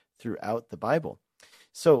the Bible.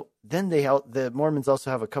 So then the Mormons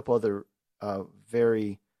also have a couple other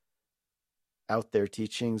very out there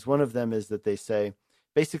teachings. One of them is that they say,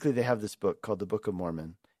 basically they have this book called the Book of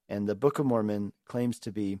Mormon, and the Book of Mormon claims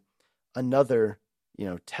to be another,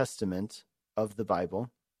 testament of the Bible,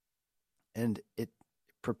 and it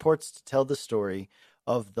purports to tell the story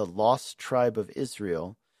of the lost tribe of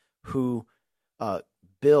Israel who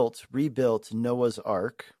rebuilt Noah's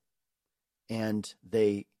Ark, and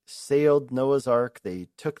they sailed Noah's Ark. They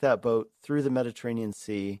took that boat through the Mediterranean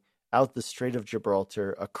Sea, out the Strait of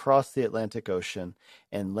Gibraltar, across the Atlantic Ocean,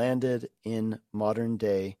 and landed in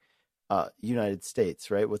modern-day United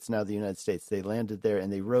States, right? What's now the United States. They landed there,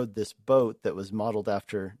 and they rowed this boat that was modeled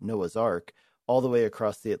after Noah's Ark all the way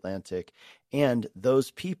across the Atlantic, and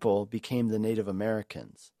those people became the Native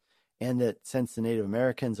Americans. And that since the Native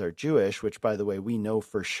Americans are Jewish, which, by the way, we know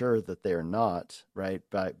for sure that they're not, right,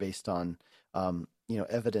 based on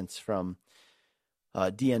evidence from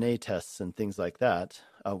DNA tests and things like that,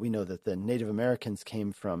 we know that the Native Americans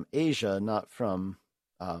came from Asia, not from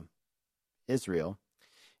Israel.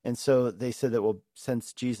 And so they said that, well,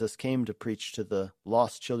 since Jesus came to preach to the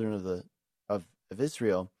lost children of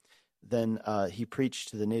Israel, then he preached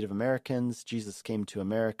to the Native Americans. Jesus came to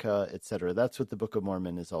America, etc. That's what the Book of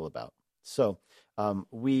Mormon is all about. So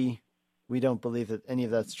we don't believe that any of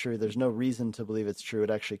that's true. There's no reason to believe it's true. It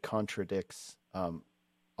actually contradicts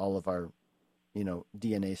all of our,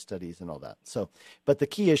 DNA studies and all that. So, but the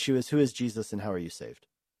key issue is, who is Jesus and how are you saved?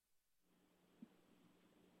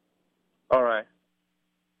 All right.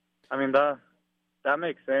 I mean, that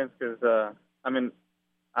makes sense because,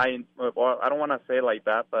 I don't want to say it like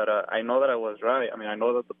that, but I know that I was right. I mean, I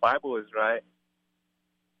know that the Bible is right.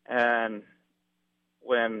 And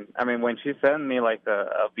when she sent me like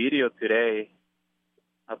a video today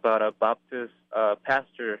about a Baptist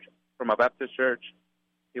pastor from a Baptist church,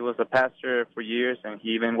 he was a pastor for years, and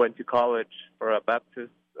he even went to college for a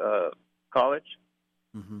Baptist college.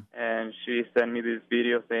 Mm-hmm. And she sent me this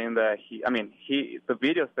video saying that the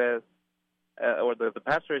video says, or the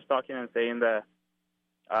pastor is talking and saying that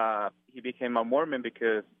he became a Mormon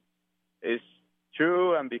because it's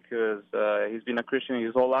true and because he's been a Christian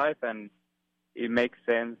his whole life, and it makes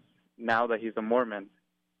sense now that he's a Mormon.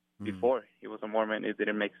 Mm-hmm. Before he was a Mormon, it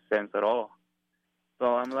didn't make sense at all.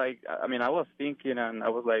 So I'm like, I mean, I was thinking, and I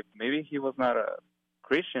was like, maybe he was not a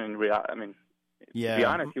Christian. I mean, to be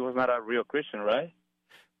honest, he was not a real Christian, right?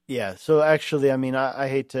 Yeah. So actually, I mean, I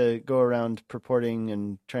hate to go around purporting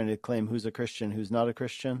and trying to claim who's a Christian, who's not a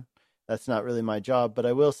Christian. That's not really my job. But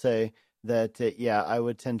I will say that, yeah, I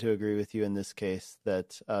would tend to agree with you in this case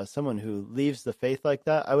that someone who leaves the faith like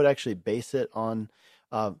that, I would actually base it on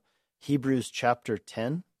Hebrews chapter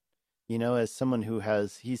 10. You know, as someone who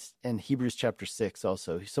he's in Hebrews chapter 6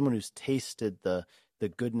 also, he's someone who's tasted the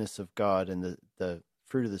goodness of God and the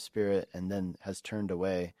fruit of the Spirit and then has turned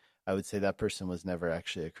away. I would say that person was never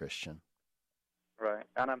actually a Christian. Right.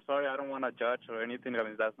 And I'm sorry, I don't want to judge or anything. I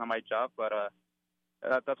mean, that's not my job, but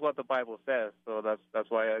that's what the Bible says. So that's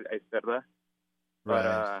why I said that. Right.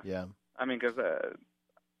 But, yeah. I mean, because,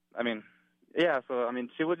 yeah, so, I mean,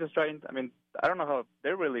 she was just trying, I mean, I don't know how,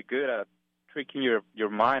 they're really good at tricking your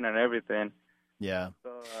mind and everything. Yeah.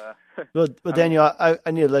 So, well, Daniel, I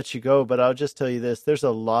need to let you go, but I'll just tell you this. There's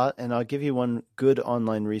a lot, and I'll give you one good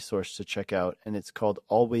online resource to check out, and it's called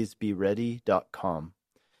alwaysbeready.com.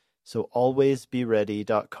 So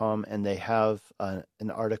alwaysbeready.com, and they have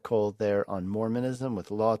an article there on Mormonism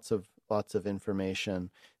with lots of information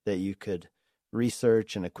that you could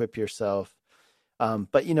research and equip yourself.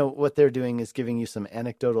 But you know what they're doing is giving you some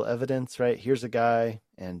anecdotal evidence, right? Here's a guy,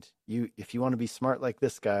 and if you want to be smart like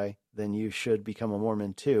this guy, then you should become a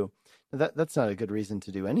Mormon too. That's not a good reason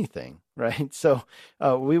to do anything, right? So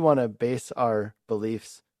we want to base our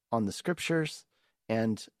beliefs on the scriptures,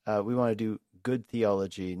 and we want to do good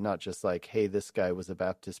theology, not just like, hey, this guy was a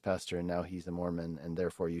Baptist pastor and now he's a Mormon, and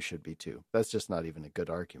therefore you should be too. That's just not even a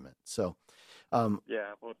good argument. So,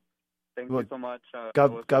 yeah. Well, thank you so much.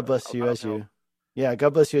 God bless you as you. Yeah,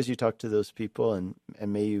 God bless you as you talk to those people, and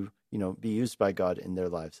may you be used by God in their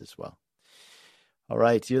lives as well. All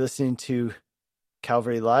right, you're listening to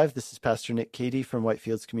Calvary Live. This is Pastor Nick Cady from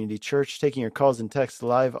Whitefields Community Church, taking your calls and texts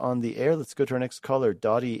live on the air. Let's go to our next caller,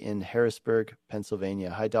 Dottie in Harrisburg,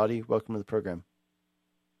 Pennsylvania. Hi, Dottie. Welcome to the program.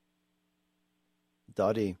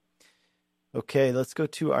 Dottie. Okay, let's go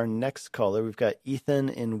to our next caller. We've got Ethan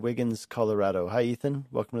in Wiggins, Colorado. Hi, Ethan.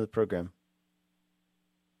 Welcome to the program.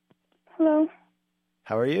 Hello.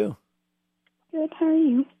 How are you? Good. How are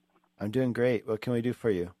you? I'm doing great. What can we do for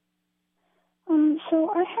you? So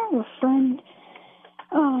I have a friend,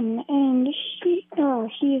 and he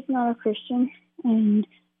is not a Christian, and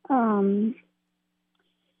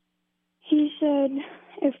he said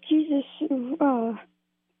if Jesus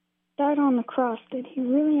died on the cross, did he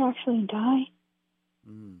really actually die?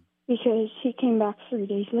 Because he came back 3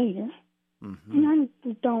 days later. Mm-hmm. And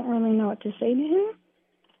I don't really know what to say to him.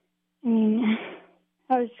 I mean,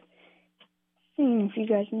 I was seeing if you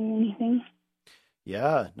guys knew anything.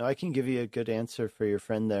 Yeah, no, I can give you a good answer for your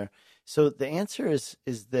friend there. So the answer is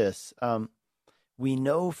this. We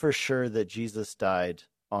know for sure that Jesus died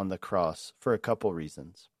on the cross for a couple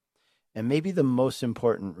reasons. And maybe the most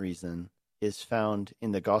important reason is found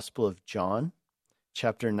in the Gospel of John,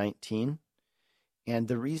 chapter 19. And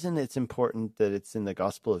the reason it's important that it's in the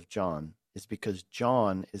Gospel of John is because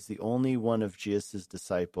John is the only one of Jesus'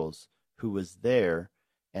 disciples who was there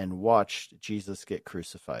and watched Jesus get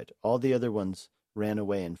crucified. All the other ones ran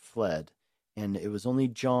away and fled. And it was only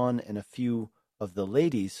John and a few of the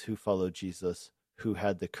ladies who followed Jesus who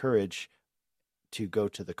had the courage to go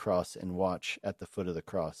to the cross and watch at the foot of the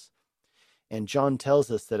cross. And John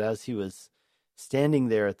tells us that as he was standing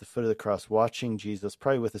there at the foot of the cross, watching Jesus,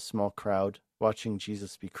 probably with a small crowd, watching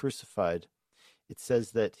Jesus be crucified, it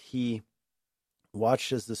says that he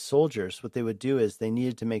watched as the soldiers, what they would do is they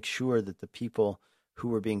needed to make sure that the people who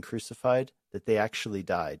were being crucified, that they actually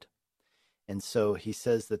died. And so he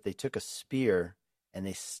says that they took a spear and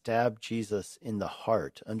they stabbed Jesus in the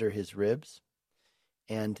heart under his ribs,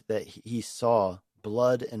 and that he saw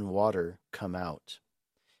blood and water come out.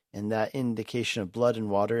 And that indication of blood and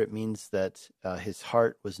water, it means that his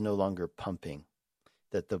heart was no longer pumping,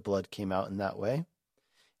 that the blood came out in that way.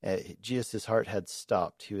 Jesus' heart had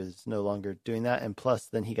stopped. He was no longer doing that. And plus,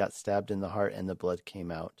 then he got stabbed in the heart and the blood came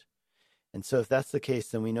out. And so if that's the case,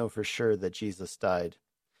 then we know for sure that Jesus died.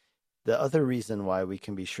 The other reason why we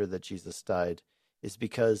can be sure that Jesus died is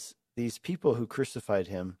because these people who crucified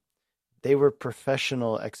him, they were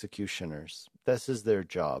professional executioners. This is their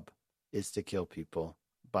job, is to kill people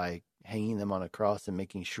by hanging them on a cross and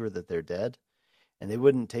making sure that they're dead. And they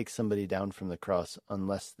wouldn't take somebody down from the cross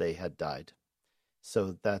unless they had died.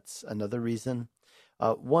 So that's another reason.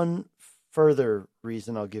 One further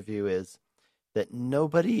reason I'll give you is that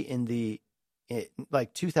nobody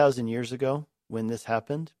like 2,000 years ago when this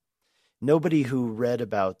happened, nobody who read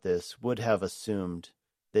about this would have assumed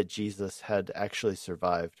that Jesus had actually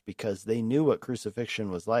survived, because they knew what crucifixion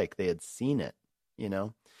was like. They had seen it,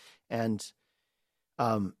 and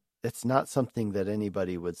it's not something that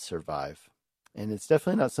anybody would survive. And it's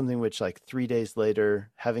definitely not something which, like 3 days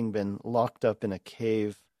later, having been locked up in a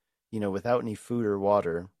cave, without any food or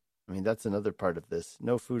water. I mean, that's another part of this.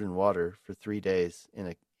 No food and water for 3 days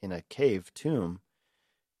in a cave tomb,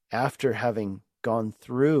 after having gone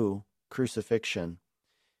through crucifixion.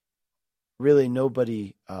 Really,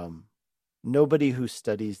 nobody who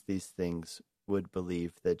studies these things would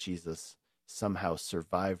believe that Jesus somehow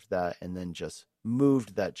survived that and then just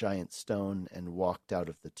moved that giant stone and walked out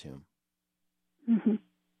of the tomb. Mm-hmm.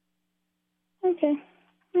 Okay.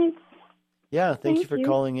 Thanks. Yeah, thank you for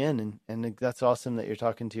calling in, and that's awesome that you're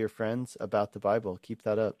talking to your friends about the Bible. Keep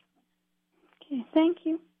that up. Okay, thank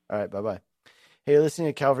you. All right, bye-bye. Hey, you're listening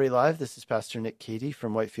to Calvary Live. This is Pastor Nick Cady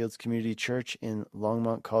from Whitefields Community Church in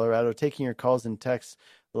Longmont, Colorado, taking your calls and texts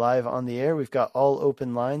live on the air. We've got all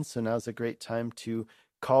open lines, so now's a great time to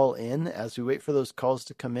call in. As we wait for those calls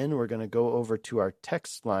to come in, we're going to go over to our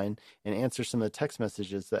text line and answer some of the text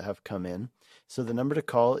messages that have come in. So the number to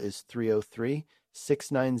call is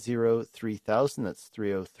 303-690-3000. That's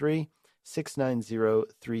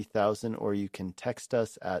 303-690-3000, or you can text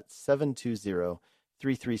us at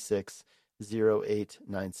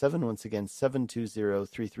 720-336-0897. Once again,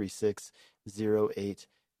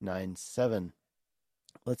 720-336-0897.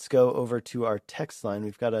 Let's go over to our text line.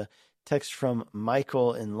 We've got a text from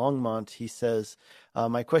Michael in Longmont. He says,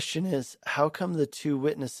 my question is, how come the two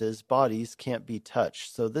witnesses' bodies can't be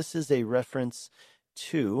touched? So this is a reference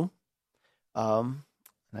to, and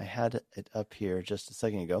I had it up here just a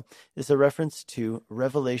second ago, it's a reference to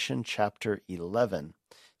Revelation chapter 11.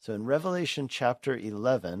 So in Revelation chapter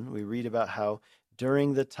 11, we read about how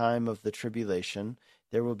during the time of the tribulation,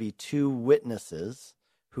 there will be two witnesses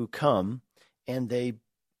who come and they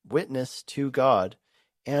witness to God.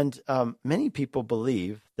 And many people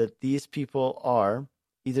believe that these people are,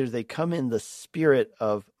 either they come in the spirit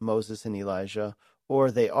of Moses and Elijah,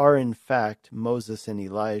 or they are in fact Moses and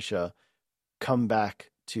Elijah come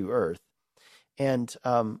back to earth. And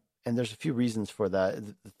there's a few reasons for that.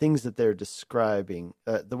 The things that they're describing,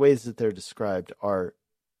 the ways that they're described are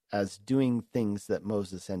as doing things that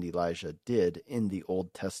Moses and Elijah did in the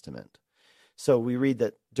Old Testament. So we read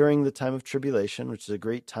that during the time of tribulation, which is a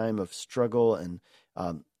great time of struggle and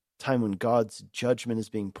time when God's judgment is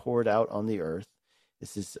being poured out on the earth.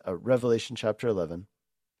 This is Revelation chapter 11.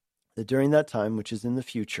 That during that time, which is in the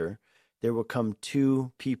future, there will come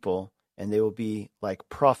two people and they will be like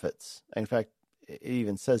prophets. In fact, it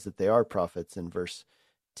even says that they are prophets in verse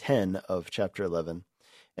 10 of chapter 11.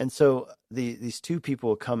 And so these two people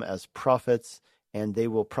will come as prophets, and they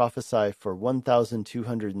will prophesy for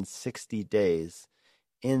 1,260 days.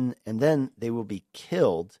 And then they will be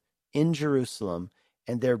killed in Jerusalem,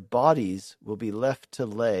 and their bodies will be left to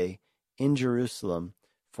lay in Jerusalem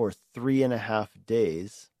for 3.5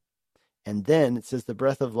 days. And then it says the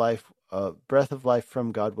breath of life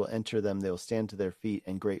from God will enter them. They will stand to their feet,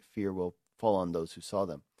 and great fear will fall on those who saw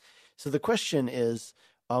them. So the question is,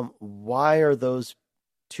 why are those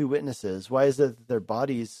two witnesses? Why is it that their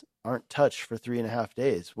bodies aren't touched for 3.5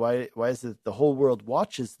 days? Why is it that the whole world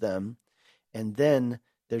watches them, and then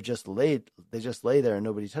they just lay there and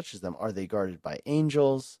nobody touches them? Are they guarded by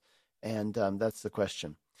angels? And that's the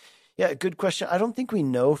question. Yeah, good question. I don't think we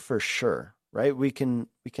know for sure, right? We can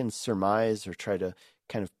surmise or try to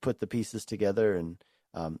kind of put the pieces together and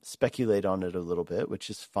speculate on it a little bit, which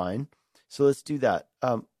is fine. So let's do that.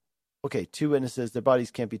 Okay, two witnesses, their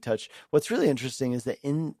bodies can't be touched. What's really interesting is that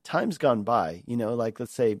in times gone by, like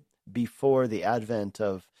let's say before the advent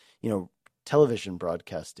of, television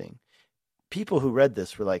broadcasting, people who read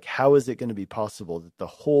this were like, how is it going to be possible that the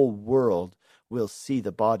whole world will see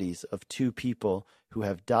the bodies of two people who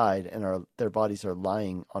have died and their bodies are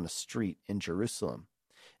lying on a street in Jerusalem?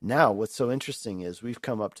 Now, what's so interesting is we've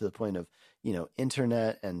come up to the point of,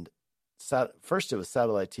 internet and first it was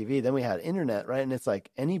satellite TV, then we had internet, right? And it's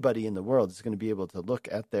like anybody in the world is going to be able to look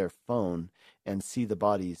at their phone and see the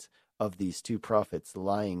bodies of these two prophets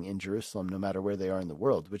lying in Jerusalem, no matter where they are in the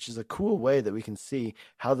world, which is a cool way that we can see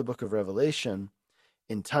how the book of Revelation,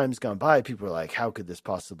 in times gone by, people were like, how could this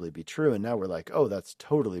possibly be true? And now we're like, oh, that's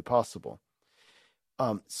totally possible.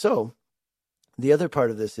 So the other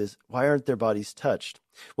part of this is, why aren't their bodies touched?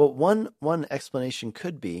 Well, one explanation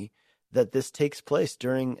could be that this takes place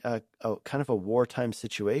during a kind of a wartime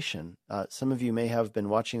situation. Some of you may have been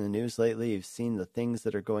watching the news lately. You've seen the things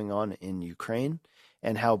that are going on in Ukraine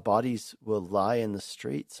and how bodies will lie in the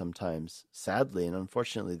street sometimes. Sadly and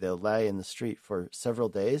unfortunately, they'll lie in the street for several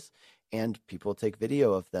days, and people take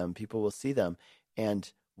video of them. People will see them.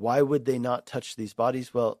 And why would they not touch these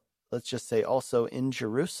bodies? Well, let's just say also in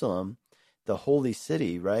Jerusalem, the holy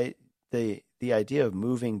city, right? The idea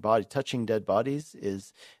of touching dead bodies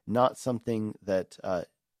is not something that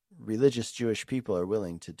religious Jewish people are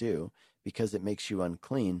willing to do because it makes you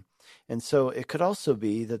unclean. And so it could also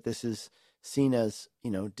be that this is seen as,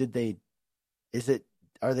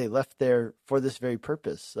 are they left there for this very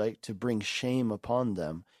purpose, like to bring shame upon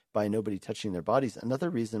them by nobody touching their bodies?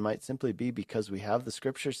 Another reason might simply be because we have the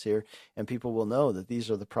scriptures here and people will know that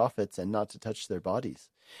these are the prophets and not to touch their bodies.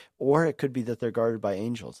 Or it could be that they're guarded by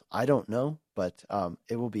angels. I don't know, but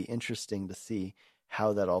it will be interesting to see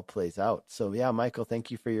how that all plays out. So yeah, Michael,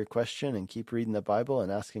 thank you for your question, and keep reading the Bible and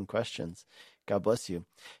asking questions. God bless you.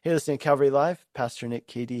 Hey, listening to Calvary Live, Pastor Nick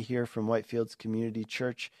Cady here from Whitefields Community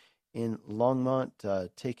Church in Longmont,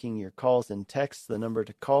 taking your calls and texts. The number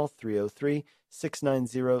to call,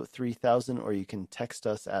 303-690-3000, or you can text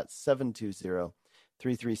us at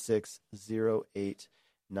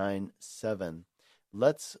 720-336-0897.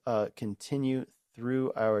 Let's continue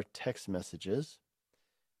through our text messages.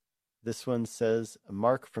 This one says,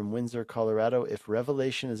 Mark from Windsor, Colorado, if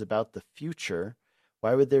Revelation is about the future,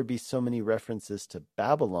 why would there be so many references to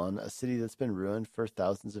Babylon, a city that's been ruined for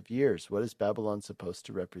thousands of years? What is Babylon supposed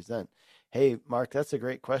to represent? Hey, Mark, that's a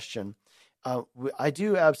great question. I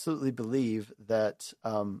do absolutely believe that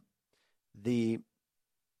I'm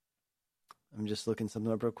just looking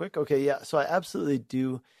something up real quick. Okay, yeah, so I absolutely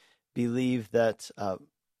do believe that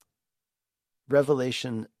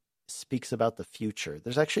Revelation speaks about the future.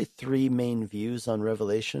 There's actually three main views on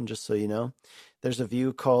Revelation, just so you know. There's a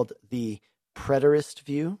view called the preterist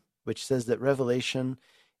view, which says that Revelation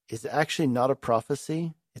is actually not a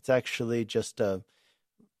prophecy. It's actually just a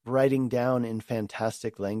writing down in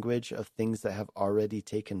fantastic language of things that have already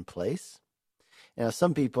taken place. Now,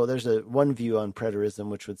 some people, there's one view on preterism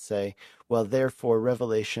which would say, well, therefore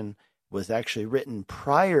Revelation was actually written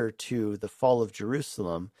prior to the fall of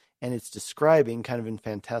Jerusalem, and it's describing kind of in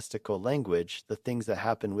fantastical language the things that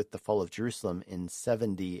happened with the fall of Jerusalem in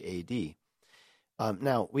 70 AD.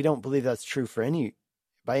 Now, we don't believe that's true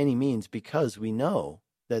by any means, because we know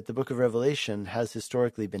that the book of Revelation has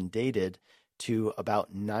historically been dated to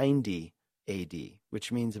about 90 AD,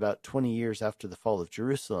 which means about 20 years after the fall of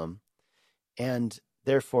Jerusalem. And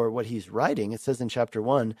therefore, what he's writing, it says in chapter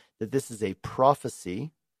 1 that this is a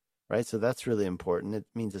prophecy, right? So that's really important. It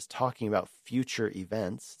means it's talking about future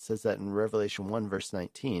events. It says that in Revelation 1, verse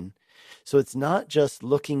 19. So it's not just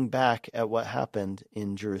looking back at what happened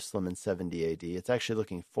in Jerusalem in 70 AD. It's actually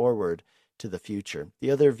looking forward to the future. The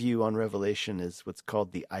other view on Revelation is what's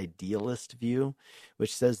called the idealist view,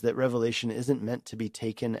 which says that Revelation isn't meant to be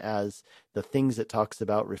taken as the things it talks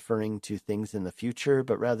about referring to things in the future,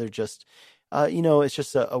 but rather just, it's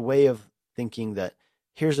just a way of thinking that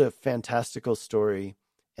here's a fantastical story,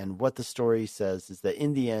 and what the story says is that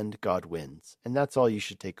in the end, God wins. And that's all you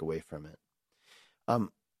should take away from it. And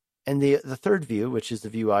the third view, which is the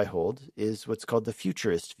view I hold, is what's called the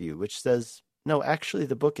futurist view, which says, no, actually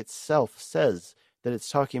the book itself says that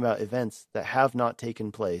it's talking about events that have not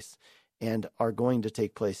taken place and are going to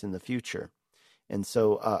take place in the future. And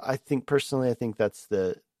so I think that's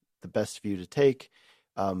the best view to take.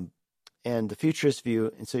 And the futurist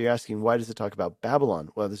view, and so you're asking, why does it talk about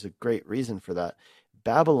Babylon? Well, there's a great reason for that.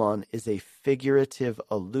 Babylon is a figurative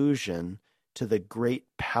allusion to the great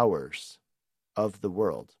powers of the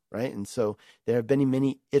world, right? And so there have been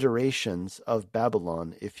many iterations of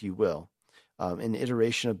Babylon, if you will. An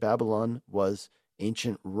iteration of Babylon was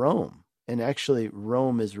ancient Rome. And actually,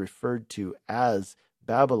 Rome is referred to as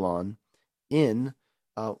Babylon in,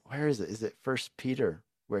 where is it? Is it 1 Peter,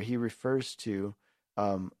 where he refers to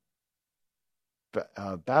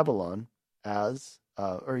Babylon as,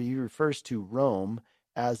 or he refers to Rome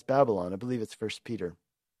as Babylon. I believe it's 1 Peter.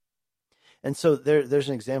 And so there's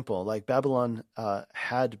an example, like Babylon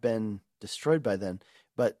had been destroyed by then,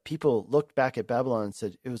 but people looked back at Babylon and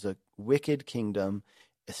said it was a wicked kingdom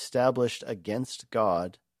established against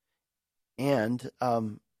God. And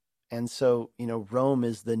so, Rome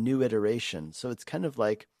is the new iteration. So it's kind of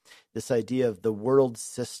like this idea of the world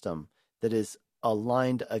system that is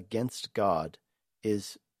aligned against God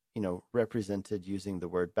is, represented using the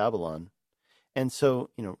word Babylon. And so,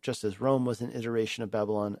 just as Rome was an iteration of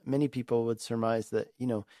Babylon, many people would surmise that,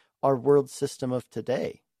 our world system of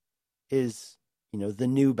today is, the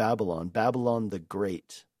new Babylon, Babylon the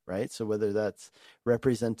Great, right? So whether that's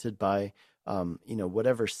represented by,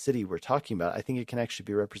 whatever city we're talking about, I think it can actually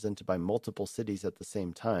be represented by multiple cities at the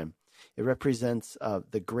same time. It represents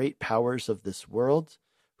the great powers of this world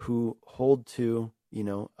who hold to,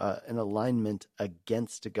 an alignment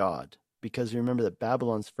against God. Because remember that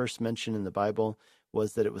Babylon's first mention in the Bible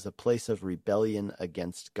was that it was a place of rebellion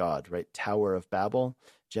against God, right? Tower of Babel,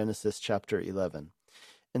 Genesis chapter 11.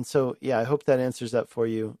 And so, yeah, I hope that answers that for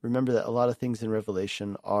you. Remember that a lot of things in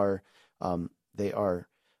Revelation are, they are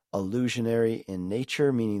illusionary in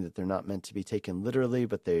nature, meaning that they're not meant to be taken literally,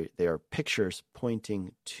 but they are pictures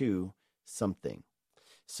pointing to something.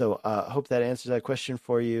 So I hope that answers that question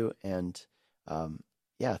for you. And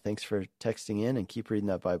yeah, thanks for texting in and keep reading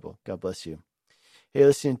that Bible. God bless you. Hey,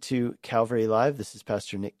 listening to Calvary Live. This is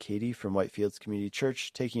Pastor Nick Cady from Whitefields Community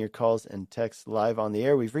Church, taking your calls and texts live on the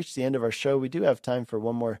air. We've reached the end of our show. We do have time for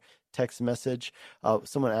one more text message.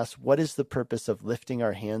 Someone asked, what is the purpose of lifting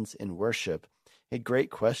our hands in worship? A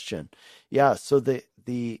great question. Yeah, so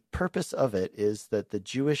the purpose of it is that the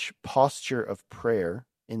Jewish posture of prayer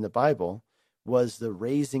in the Bible was the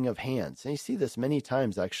raising of hands. And you see this many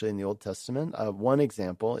times actually in the Old Testament. One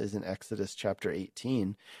example is in Exodus chapter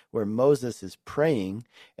 18, where Moses is praying,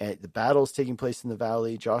 and the battle is taking place in the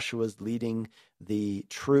valley. Joshua's leading the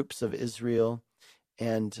troops of Israel,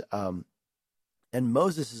 and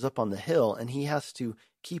Moses is up on the hill, and he has to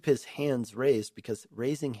keep his hands raised because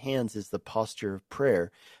raising hands is the posture of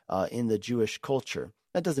prayer in the Jewish culture.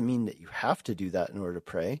 That doesn't mean that you have to do that in order to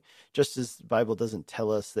pray, just as the Bible doesn't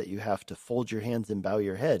tell us that you have to fold your hands and bow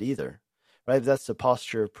your head either, right? That's the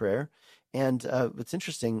posture of prayer. And what's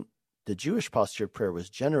interesting, the Jewish posture of prayer was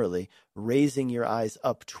generally raising your eyes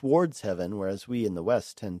up towards heaven, whereas we in the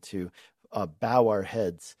West tend to bow our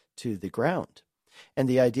heads to the ground. And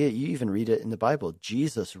the idea, you even read it in the Bible,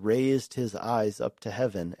 Jesus raised his eyes up to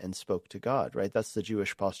heaven and spoke to God, right? That's the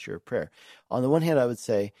Jewish posture of prayer. On the one hand, I would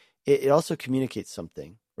say it also communicates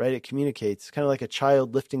something, right? It communicates kind of like a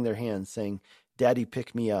child lifting their hands saying, Daddy,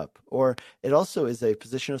 pick me up. Or it also is a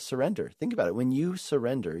position of surrender. Think about it. When you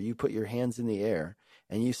surrender, you put your hands in the air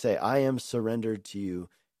and you say, I am surrendered to you.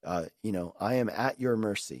 I am at your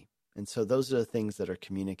mercy. And so those are the things that are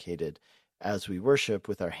communicated as we worship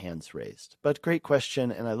with our hands raised. But great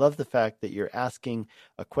question. And I love the fact that you're asking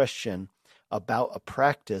a question about a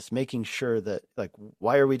practice, making sure that, like,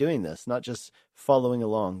 why are we doing this? Not just following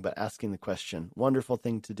along, but asking the question. Wonderful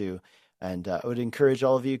thing to do. And I would encourage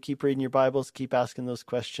all of you, keep reading your Bibles, keep asking those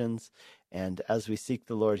questions. And as we seek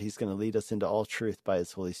the Lord, he's going to lead us into all truth by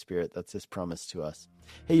his Holy Spirit. That's his promise to us.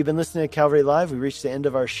 Hey, you've been listening to Calvary Live. We reached the end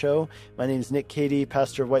of our show. My name is Nick Cady,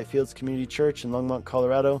 pastor of Whitefields Community Church in Longmont,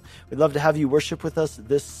 Colorado. We'd love to have you worship with us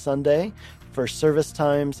this Sunday. For service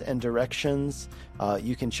times and directions,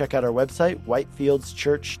 you can check out our website,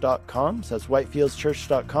 whitefieldschurch.com. So that's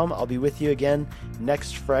whitefieldschurch.com. I'll be with you again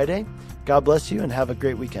next Friday. God bless you and have a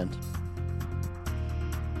great weekend.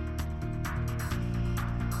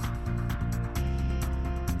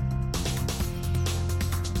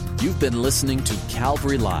 You've been listening to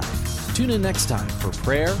Calvary Live. Tune in next time for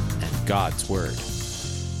prayer and God's Word.